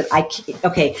 It's just that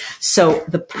okay. So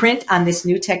the print on this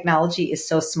new technology is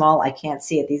so small. I can't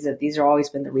see it. These are always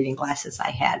been the reading glasses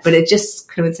I had, but it just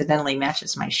coincidentally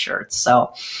matches my shirt.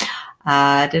 So,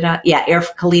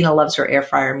 Kalina loves her air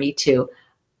fryer. Me too.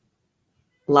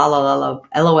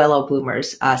 LOL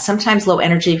boomers. Sometimes low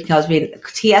energy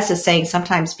TS is saying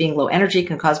sometimes being low energy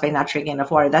can cause by not drinking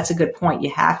enough water. That's a good point.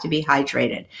 You have to be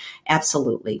hydrated.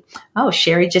 Absolutely. Oh,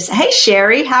 hey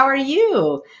Sherry, how are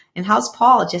you? And how's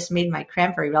Paul? Just made my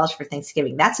cranberry relish for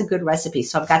Thanksgiving. That's a good recipe.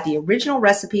 So I've got the original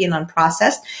recipe in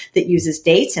unprocessed that uses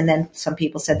dates. And then some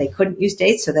people said they couldn't use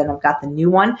dates. So then I've got the new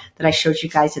one that I showed you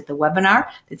guys at the webinar.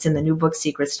 That's in the new book,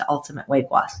 Secrets to Ultimate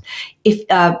Weight Loss. If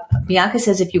Bianca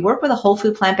says, if you work with a whole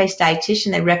food plant-based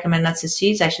dietitian, they recommend nuts and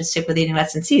seeds, I should stick with eating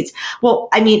nuts and seeds. Well,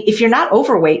 I mean, if you're not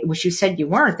overweight, which you said you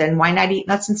weren't, then why not eat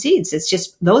nuts and seeds? It's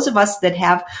just those of us that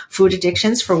have food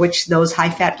addictions for which those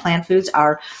high-fat plant foods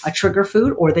are a trigger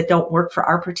food or that don't work for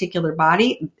our particular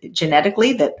body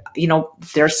genetically, that,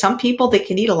 there's some people that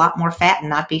can eat a lot more fat and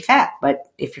not be fat. But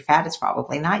if you're fat, it's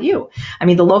probably not you. I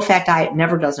mean, the low fat diet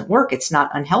never doesn't work. It's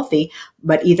not unhealthy,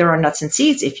 but either are nuts and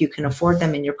seeds if you can afford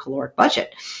them in your caloric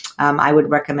budget. I would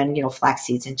recommend, flax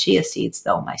seeds and chia seeds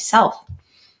though myself.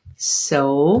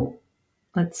 So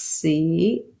let's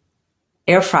see.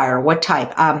 Air fryer, what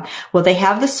type? Well, they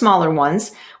have the smaller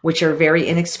ones, which are very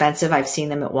inexpensive. I've seen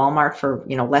them at Walmart for,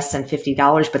 less than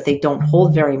 $50, but they don't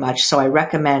hold very much. So I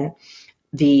recommend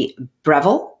the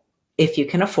Breville if you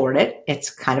can afford it. It's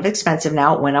kind of expensive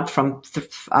now. It went up from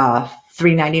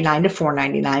 $3.99 to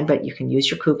 $4.99, but you can use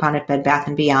your coupon at Bed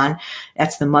Bath & Beyond.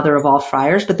 That's the mother of all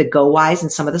fryers. But the Go-Wise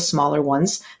and some of the smaller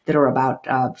ones that are about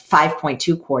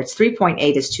 5.2 quarts,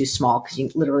 3.8 is too small because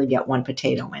you literally get one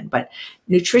potato in. But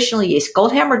nutritional yeast,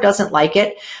 Goldhammer doesn't like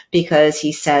it because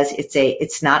he says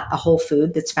it's not a whole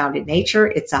food that's found in nature.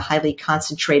 It's a highly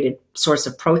concentrated source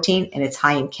of protein and it's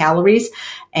high in calories.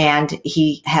 And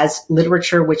he has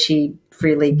literature which he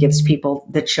freely gives people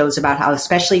that shows about how,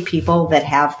 especially people that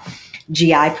have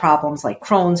GI problems like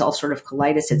Crohn's, ulcerative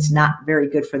colitis, it's not very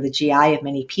good for the GI of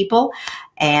many people.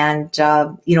 And,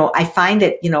 I find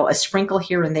that, a sprinkle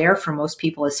here and there for most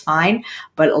people is fine,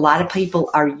 but a lot of people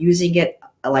are using it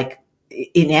like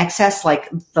in excess, like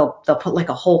they'll put like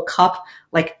a whole cup,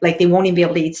 like they won't even be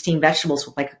able to eat steamed vegetables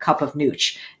with like a cup of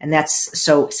nooch. And that's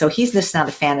so he's just not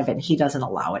a fan of it and he doesn't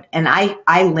allow it. And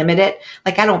I limit it.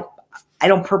 Like I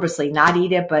don't purposely not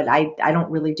eat it, but I don't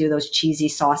really do those cheesy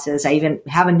sauces. I even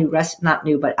have a new recipe, not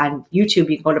new, but on YouTube,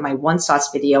 you can go to my one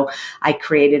sauce video. I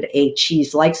created a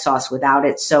cheese-like sauce without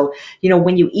it. So,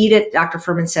 when you eat it, Dr.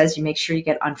 Furman says you make sure you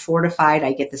get unfortified.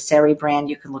 I get the Sari brand.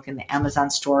 You can look in the Amazon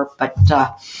store, but,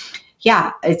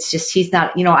 yeah, it's just, he's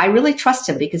not, I really trust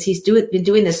him because he's been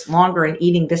doing this longer and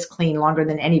eating this clean longer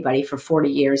than anybody for 40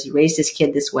 years. He raised his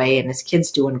kid this way and his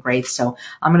kid's doing great. So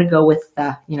I'm going to go with,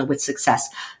 with success.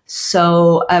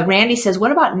 So, Randy says,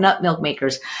 what about nut milk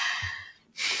makers?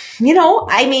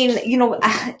 I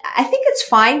think it's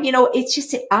fine. It's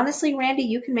just, honestly, Randy,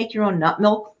 you can make your own nut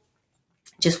milk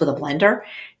just with a blender.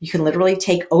 You can literally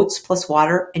take oats plus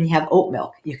water and you have oat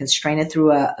milk. You can strain it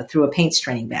through a paint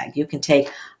straining bag. You can take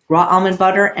raw almond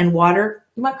butter and water.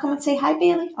 You want to come and say hi,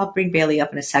 Bailey? I'll bring Bailey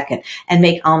up in a second and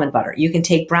make almond butter. You can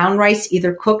take brown rice,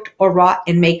 either cooked or raw,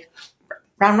 and make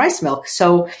brown rice milk.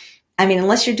 So,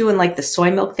 unless you're doing like the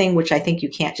soy milk thing, which I think you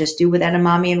can't just do with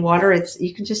edamame and water,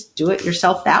 you can just do it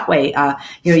yourself that way.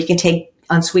 You can take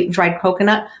unsweetened dried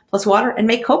coconut plus water and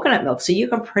make coconut milk. So you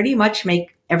can pretty much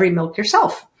make every milk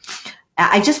yourself.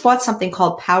 I just bought something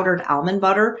called powdered almond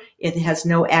butter. It has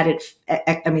no added,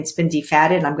 it's been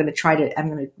defatted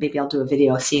and maybe I'll do a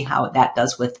video seeing how that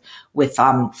does with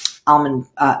almond,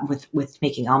 with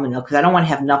making almond milk. Cause I don't want to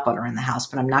have nut butter in the house,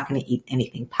 but I'm not going to eat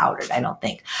anything powdered, I don't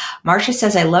think. Marcia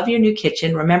says, I love your new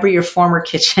kitchen. Remember your former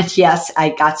kitchen? Yes, I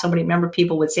got somebody, remember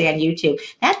people would say on YouTube,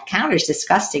 that counter's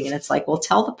disgusting. And it's like, well,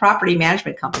 tell the property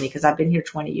management company because I've been here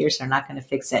 20 years. They're not going to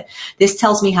fix it. This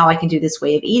tells me how I can do this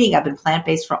way of eating. I've been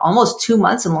plant-based for almost 2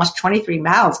 months and lost 23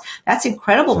 pounds. That's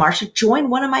incredible, Marcia. Join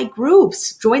one of my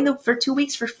groups. Join them for 2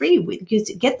 weeks for free.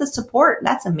 Get the support.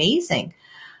 That's amazing.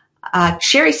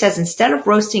 Sherry says, instead of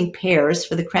roasting pears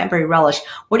for the cranberry relish,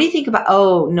 what do you think about,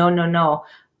 oh, no.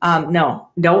 No,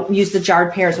 don't use the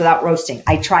jarred pears without roasting.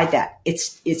 I tried that.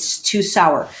 It's too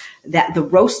sour. The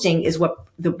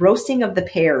roasting of the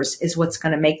pears is what's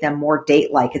going to make them more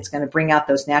date-like. It's going to bring out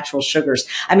those natural sugars.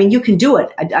 You can do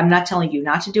it. I'm not telling you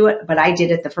not to do it, but I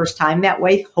did it the first time that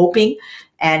way, hoping.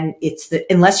 And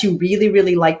unless you really,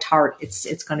 really like tart,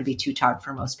 it's going to be too tart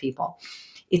for most people.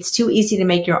 It's too easy to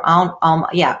make your own,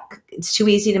 it's too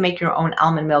easy to make your own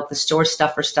almond milk. The store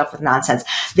stuff or stuff with nonsense.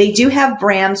 They do have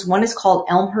brands. One is called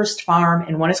Elmhurst Farm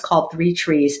and one is called Three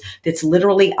Trees. That's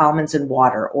literally almonds and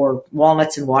water or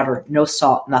walnuts and water, no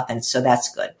salt, nothing. So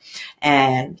that's good.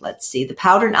 And let's see, the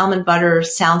powdered almond butter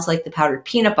sounds like the powdered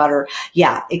peanut butter.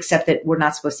 Yeah, except that we're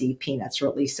not supposed to eat peanuts, or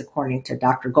at least according to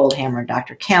Dr. Goldhammer and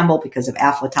Dr. Campbell because of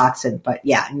aflatoxin. But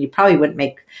yeah, and you probably wouldn't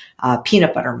make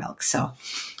peanut butter milk. So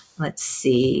let's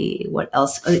see what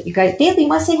else. Oh, you guys, Bailey, you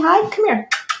want to say hi? Come here.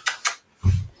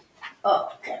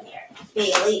 Oh, come here,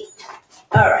 Bailey.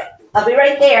 All right, I'll be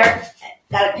right there.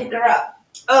 Gotta pick her up.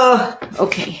 Oh,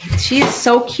 okay. She is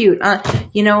so cute.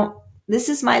 This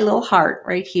is my little heart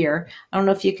right here. I don't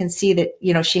know if you can see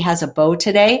that, she has a bow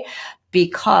today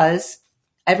because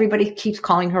everybody keeps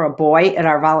calling her a boy at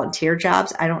our volunteer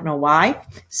jobs. I don't know why.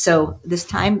 So this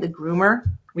time the groomer,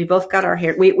 we both got our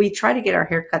hair. We try to get our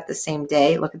hair cut the same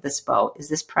day. Look at this bow. Is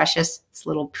this precious? This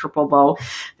little purple bow,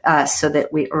 so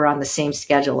that we are on the same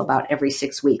schedule about every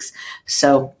 6 weeks.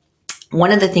 So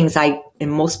One of the things I am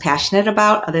most passionate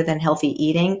about, other than healthy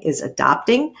eating, is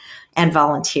adopting and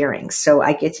volunteering. So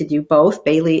I get to do both.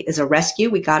 Bailey is a rescue.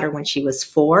 We got her when she was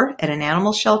 4 at an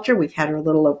animal shelter. We've had her a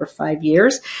little over 5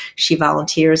 years. She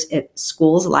volunteers at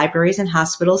schools, libraries, and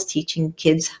hospitals, teaching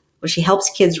kids. Well, she helps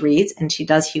kids read, and she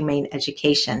does humane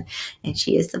education. And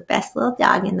she is the best little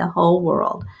dog in the whole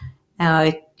world.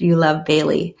 You love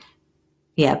Bailey.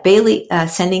 Yeah, Bailey,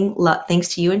 sending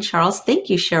thanks to you and Charles. Thank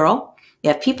you, Cheryl.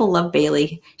 Yeah, people love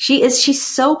Bailey. She's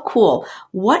so cool.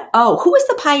 Who was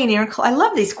the pioneer? I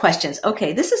love these questions.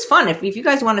 Okay, this is fun. If you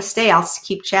guys want to stay, I'll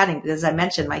keep chatting because I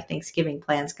mentioned my Thanksgiving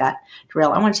plans got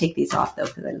derailed. I want to take these off though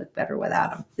because I look better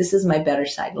without them. This is my better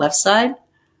side. Left side,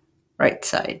 right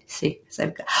side. See?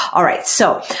 All right.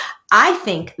 So I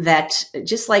think that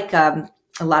just like,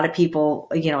 a lot of people,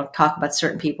 talk about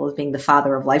certain people as being the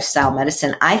father of lifestyle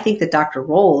medicine. I think that Dr.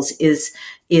 Rolls is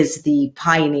the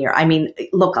pioneer. I mean,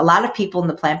 look, a lot of people in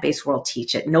the plant-based world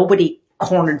teach it. Nobody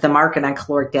cornered the market on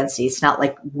caloric density. It's not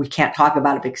like we can't talk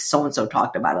about it because so-and-so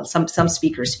talked about it. Some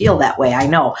speakers feel that way, I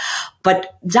know.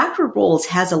 But Dr. Rolls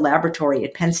has a laboratory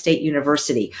at Penn State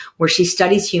University where she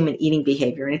studies human eating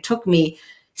behavior. And it took me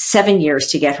 7 years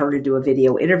to get her to do a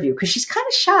video interview because she's kind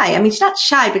of shy. I mean, she's not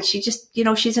shy, but she just,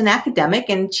 she's an academic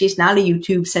and she's not a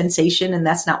YouTube sensation, and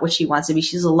that's not what she wants to be.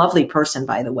 She's a lovely person,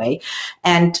 by the way.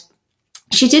 And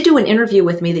she did do an interview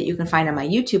with me that you can find on my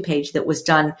YouTube page that was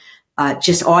done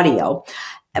just audio.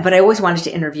 But I always wanted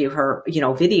to interview her,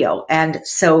 video. And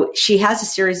so she has a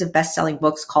series of best-selling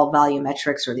books called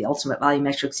Volumetrics or The Ultimate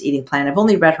Volumetrics Eating Plan. I've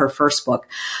only read her first book,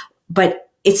 but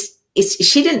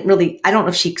she didn't really, I don't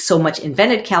know if she so much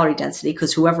invented calorie density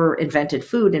because whoever invented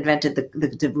food invented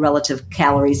the relative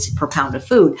calories per pound of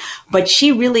food. But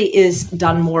she really is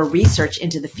done more research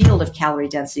into the field of calorie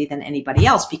density than anybody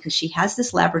else because she has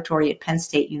this laboratory at Penn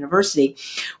State University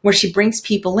where she brings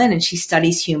people in and she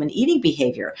studies human eating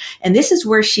behavior. And this is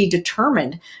where she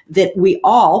determined that we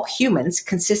all humans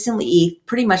consistently eat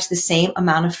pretty much the same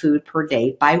amount of food per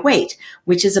day by weight,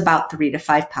 which is about 3 to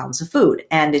 5 pounds of food.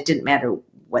 And it didn't matter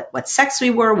what sex we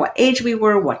were, what age we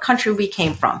were, what country we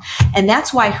came from. And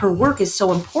that's why her work is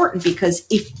so important because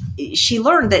if she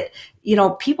learned that,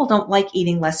 people don't like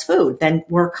eating less food than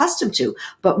we're accustomed to.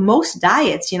 But most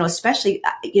diets, especially,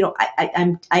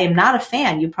 I am not a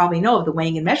fan, you probably know, of the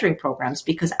weighing and measuring programs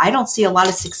because I don't see a lot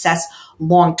of success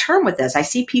long term with this. I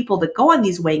see people that go on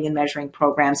these weighing and measuring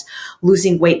programs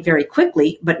losing weight very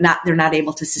quickly, but they're not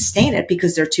able to sustain it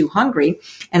because they're too hungry.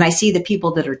 And I see the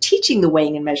people that are teaching the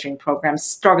weighing and measuring programs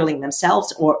struggling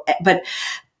themselves but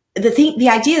the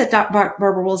idea that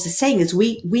Barbara Rolls is saying is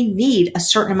we need a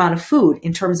certain amount of food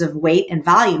in terms of weight and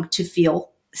volume to feel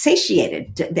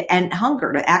satiated and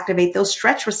hunger, to activate those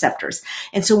stretch receptors.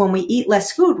 And so when we eat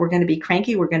less food, we're going to be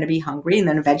cranky, we're going to be hungry, and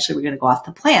then eventually we're going to go off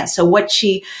the plan. So what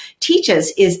she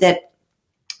teaches is that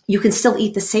you can still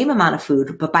eat the same amount of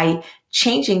food, but by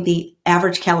changing the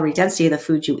average calorie density of the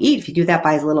food you eat, if you do that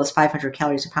by as little as 500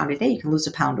 calories a pound a day, you can lose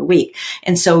a pound a week.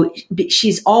 And so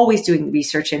she's always doing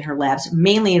research in her labs,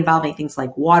 mainly involving things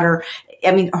like water.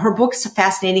 I mean, her book's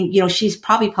fascinating. She's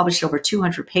probably published over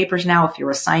 200 papers now. If you're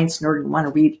a science nerd and want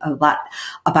to read a lot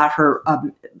about her,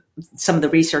 some of the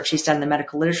research she's done in the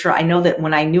medical literature. I know that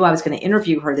when I knew I was going to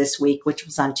interview her this week, which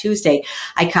was on Tuesday,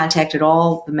 I contacted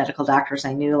all the medical doctors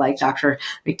I knew, like Dr.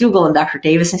 McDougall and Dr.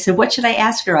 Davis. I said, what should I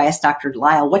ask her? I asked Dr.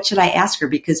 Lyle, what should I ask her?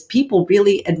 Because people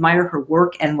really admire her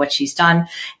work and what she's done.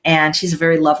 And she's a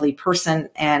very lovely person.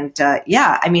 And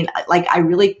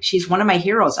she's one of my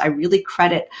heroes. I really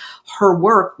credit her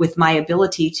work with my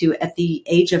ability to, at the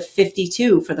age of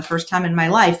 52, for the first time in my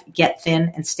life, get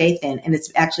thin and stay thin. And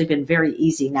it's actually been very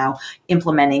easy now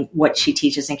implementing what she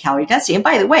teaches in calorie density. And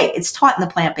by the way, it's taught in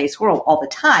the plant-based world all the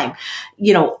time.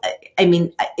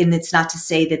 And it's not to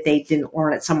say that they didn't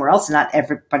learn it somewhere else. Not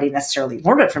everybody necessarily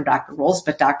learned it from Dr. Rolls,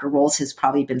 but Dr. Rolls has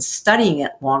probably been studying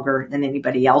it longer than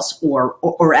anybody else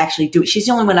or actually do it. She's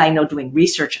the only one I know doing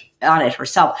research on it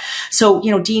herself. So,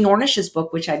 Dean Ornish's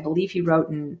book, which I believe he wrote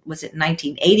in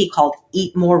 1980, called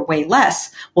Eat More, Weigh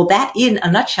Less. Well, that in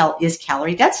a nutshell is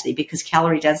calorie density, because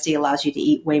calorie density allows you to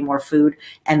eat way more food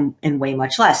and weigh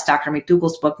much less. Dr.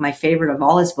 McDougall's book, my favorite of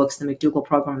all his books, The McDougall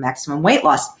Program of Maximum Weight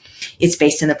Loss, it's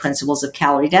based in the principles of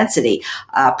calorie density.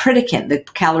 Pritikin, the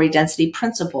calorie density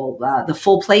principle, the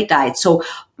full plate diet. So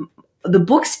the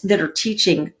books that are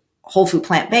teaching whole food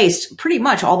plant-based, pretty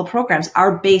much all the programs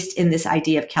are based in this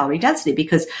idea of calorie density,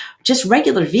 because just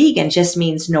regular vegan just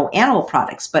means no animal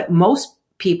products. But most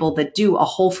people that do a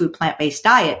whole food plant-based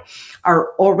diet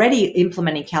are already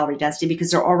implementing calorie density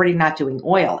because they're already not doing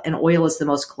oil. And oil is the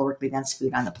most calorically dense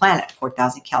food on the planet,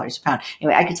 4,000 calories a pound.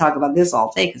 Anyway, I could talk about this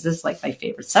all day because this is like my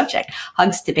favorite subject.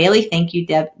 Hugs to Bailey. Thank you,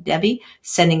 Debbie.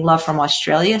 Sending love from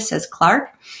Australia, says Clark.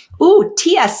 Ooh,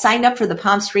 TS signed up for the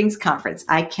Palm Springs conference.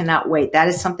 I cannot wait. That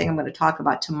is something I'm going to talk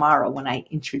about tomorrow when I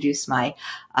introduce my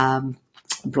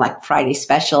Black Friday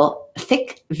special.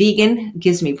 Thick vegan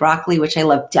gives me broccoli, which I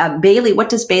love. Bailey, what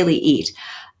does Bailey eat?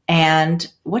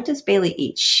 And what does Bailey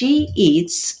eat? She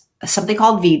eats something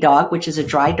called V-Dog, which is a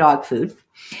dry dog food.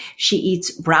 She eats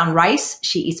brown rice.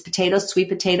 She eats potatoes, sweet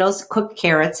potatoes, cooked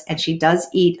carrots, and she does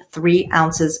eat 3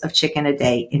 ounces of chicken a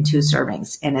day in 2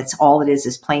 servings. And it's all it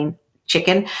is plain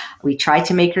chicken. We tried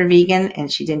to make her vegan and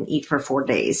she didn't eat for 4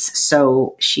 days.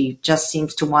 So she just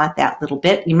seems to want that little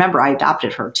bit. Remember, I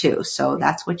adopted her too. So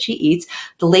that's what she eats.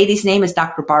 The lady's name is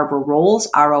Dr. Barbara Rolls,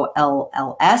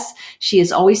 Rolls. She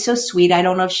is always so sweet. I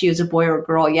don't know if she is a boy or a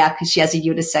girl. Yeah, because she has a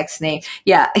unisex name.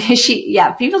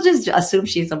 Yeah, people just assume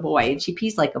she's a boy and she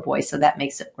pees like a boy. So that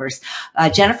makes it worse.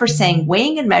 Jennifer saying,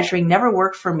 weighing and measuring never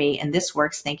worked for me. And this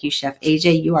works. Thank you, Chef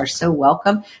AJ. You are so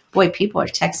welcome. Boy, people are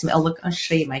texting me. Oh, look, I'll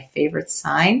show you my favorite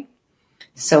sign.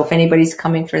 So if anybody's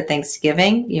coming for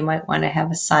Thanksgiving, you might want to have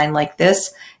a sign like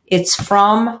this. It's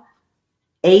from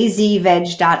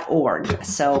azveg.org.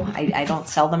 So I don't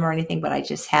sell them or anything, but I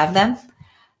just have them.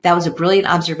 That was a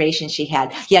brilliant observation she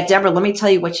had. Yeah, Deborah, let me tell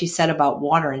you what she said about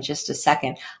water in just a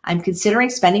second. I'm considering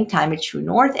spending time at True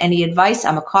North. Any advice?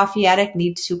 I'm a coffee addict,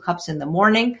 need 2 cups in the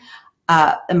morning.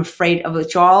 I'm afraid of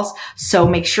withdrawals. So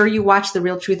make sure you watch The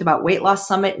Real Truth About Weight Loss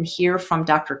Summit and hear from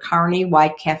Dr. Carney why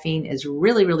caffeine is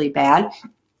really, really bad.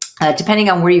 Depending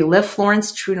on where you live,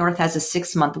 Florence, True North has a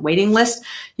 6-month waiting list.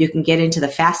 You can get into the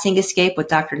fasting escape with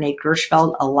Dr. Nate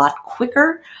Gershfeld a lot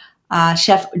quicker.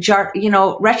 Chef Jar,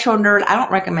 Retro Nerd, I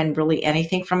don't recommend really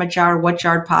anything from a jar. What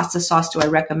jarred pasta sauce do I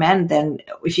recommend? Then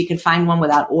if you can find one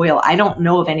without oil, I don't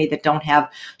know of any that don't have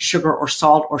sugar or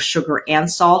sugar and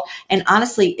salt. And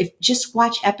honestly, if just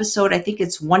watch episode, I think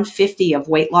it's 150 of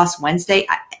Weight Loss Wednesday.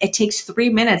 It takes 3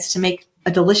 minutes to make a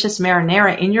delicious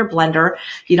marinara in your blender.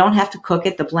 You don't have to cook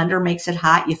it. The blender makes it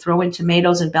hot. You throw in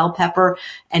tomatoes and bell pepper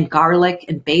and garlic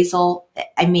and basil.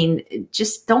 I mean,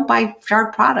 just don't buy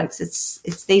jarred products.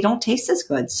 They don't taste as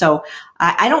good. So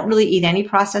I don't really eat any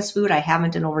processed food. I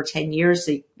haven't in over 10 years.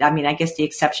 I guess the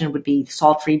exception would be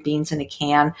salt-free beans in a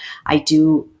can. I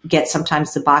do get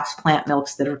sometimes the box plant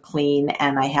milks that are clean,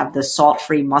 and I have the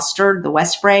salt-free mustard, the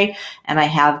West Spray, and I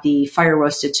have the fire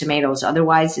roasted tomatoes.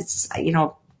 Otherwise, it's,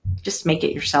 just make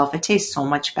it yourself. It tastes so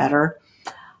much better.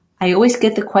 I always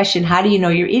get the question, how do you know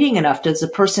you're eating enough? Does a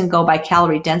person go by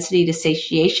calorie density to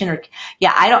satiation?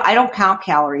 I don't count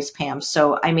calories, Pam.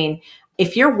 So,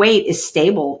 if your weight is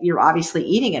stable, you're obviously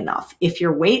eating enough. If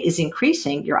your weight is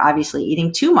increasing, you're obviously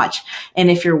eating too much. And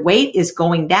if your weight is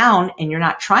going down and you're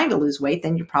not trying to lose weight,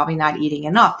 then you're probably not eating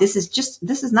enough. This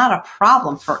is not a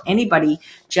problem for anybody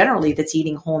generally that's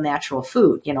eating whole natural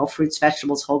food, fruits,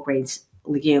 vegetables, whole grains,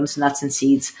 legumes, nuts and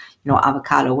seeds,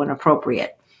 avocado when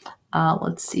appropriate.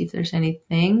 Let's see if there's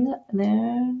anything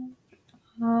there.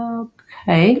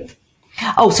 Okay.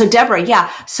 Oh, so Deborah,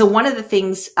 yeah. So one of the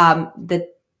things that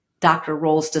Dr.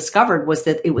 Rolls discovered was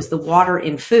that it was the water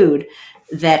in food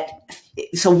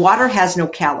so water has no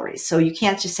calories. So you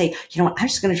can't just say, I'm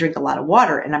just going to drink a lot of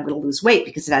water and I'm going to lose weight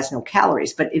because it has no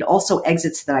calories, but it also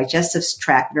exits the digestive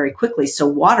tract very quickly. So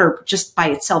water just by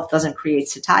itself doesn't create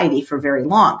satiety for very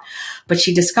long. But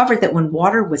she discovered that when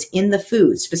water was in the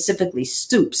food, specifically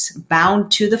soups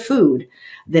bound to the food,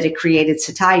 that it created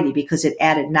satiety because it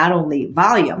added not only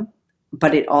volume,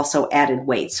 but it also added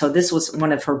weight. So this was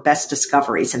one of her best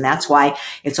discoveries. And that's why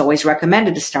it's always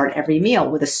recommended to start every meal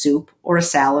with a soup or a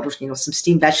salad or, some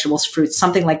steamed vegetables, fruits,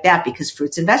 something like that, because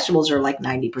fruits and vegetables are like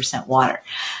 90% water.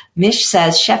 Mish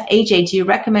says, Chef AJ, do you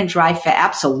recommend dry fast?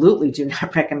 Absolutely do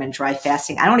not recommend dry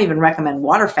fasting. I don't even recommend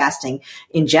water fasting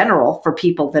in general for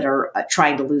people that are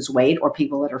trying to lose weight or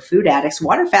people that are food addicts.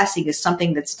 Water fasting is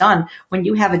something that's done when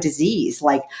you have a disease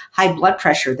like high blood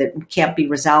pressure that can't be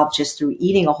resolved just through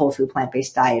eating a whole food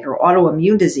plant-based diet, or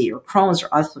autoimmune disease, or Crohn's, or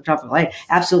ulcerative colitis.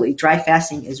 Absolutely. Dry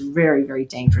fasting is very, very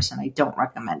dangerous, and I don't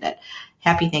recommend it.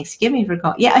 Happy Thanksgiving for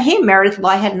going. Yeah. Hey, Meredith.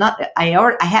 Well,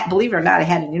 believe it or not, I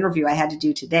had an interview I had to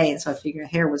do today. And so I figured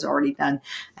hair was already done.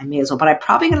 I may as well, but I'm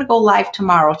probably going to go live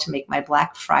tomorrow to make my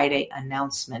Black Friday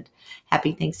announcement.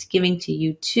 Happy Thanksgiving to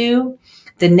you too.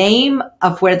 The name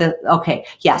of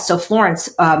so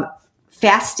Florence,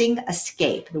 Fasting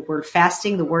Escape, the word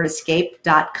fasting, the word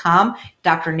escape.com.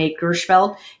 Dr. Nate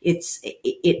Gershfeld.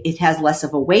 It has less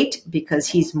of a wait because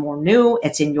he's more new.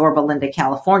 It's in Yorba Linda,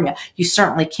 California. You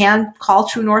certainly can call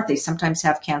True North. They sometimes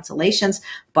have cancellations,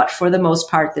 but for the most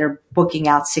part, they're booking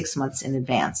out 6 months in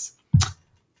advance.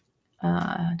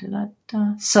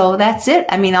 So that's it.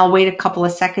 I mean, I'll wait a couple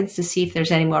of seconds to see if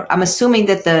there's any more. I'm assuming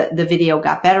that the video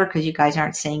got better because you guys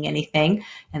aren't saying anything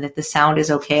and that the sound is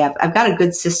okay. I've got a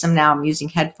good system now. I'm using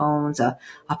headphones, a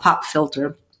pop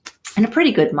filter, and a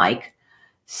pretty good mic.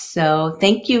 So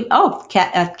thank you. Oh,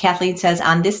 Kathleen says,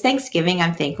 on this Thanksgiving,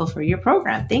 I'm thankful for your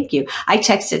program. Thank you. I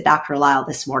texted Dr. Lyle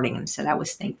this morning and said I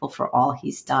was thankful for all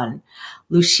he's done.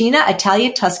 Lucina,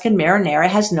 Italia Tuscan Marinara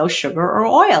has no sugar or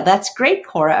oil. That's great,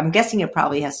 Cora. I'm guessing it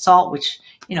probably has salt, which,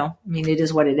 I mean, it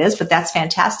is what it is, but that's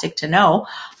fantastic to know.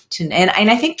 And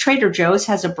I think Trader Joe's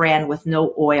has a brand with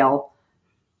no oil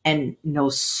and no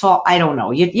salt. I don't know.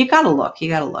 You got to look. You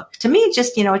got to look. To me, it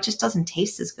just, it just doesn't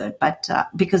taste as good, but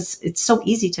because it's so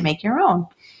easy to make your own.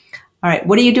 All right.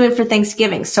 What are you doing for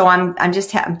Thanksgiving? So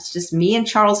it's just me and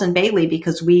Charles and Bailey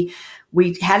because we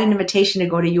had an invitation to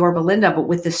go to Yorba Linda, but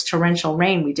with this torrential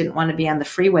rain, we didn't want to be on the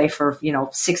freeway for,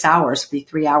 6 hours, it'll be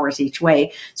 3 hours each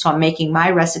way. So I'm making my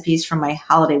recipes from my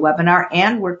holiday webinar,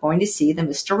 and we're going to see the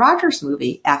Mr. Rogers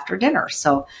movie after dinner.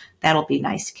 So that'll be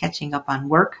nice, catching up on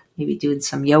work, maybe doing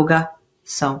some yoga.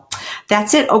 So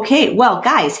that's it. Okay. Well,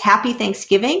 guys, happy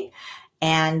Thanksgiving.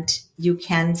 And you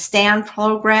can stay on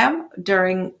program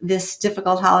during this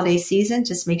difficult holiday season.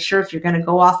 Just make sure if you're going to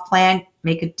go off plan,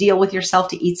 make a deal with yourself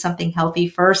to eat something healthy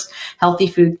first. Healthy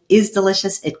food is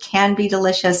delicious. It can be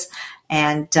delicious.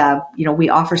 And, we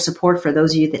offer support for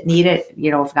those of you that need it.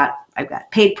 I've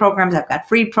got paid programs. I've got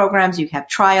free programs. You have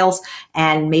trials,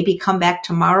 and maybe come back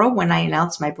tomorrow when I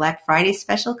announce my Black Friday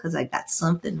special because I got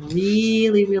something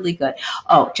really, really good.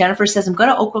 Oh, Jennifer says, I'm going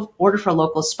to order for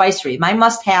local spicery. My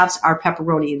must-haves are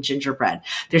pepperoni and gingerbread.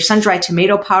 Their sun-dried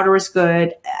tomato powder is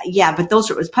good. But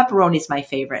pepperoni is my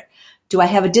favorite. Do I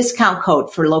have a discount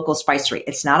code for local spicery?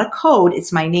 It's not a code.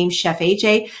 It's my name, Chef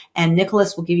AJ, and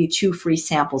Nicholas will give you 2 free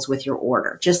samples with your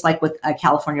order. Just like with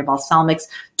California balsamics,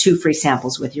 2 free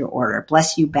samples with your order.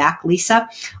 Bless you back, Lisa.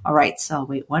 All right. So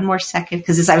wait one more second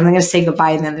because I'm going to say goodbye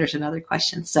and then there's another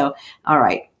question. So, all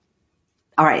right.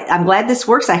 All right. I'm glad this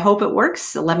works. I hope it works.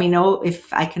 So let me know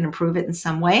if I can improve it in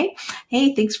some way.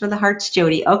 Hey, thanks for the hearts,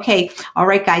 Jody. Okay. All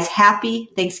right, guys. Happy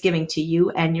Thanksgiving to you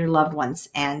and your loved ones.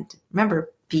 And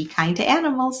remember, be kind to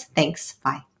animals. Thanks.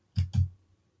 Bye.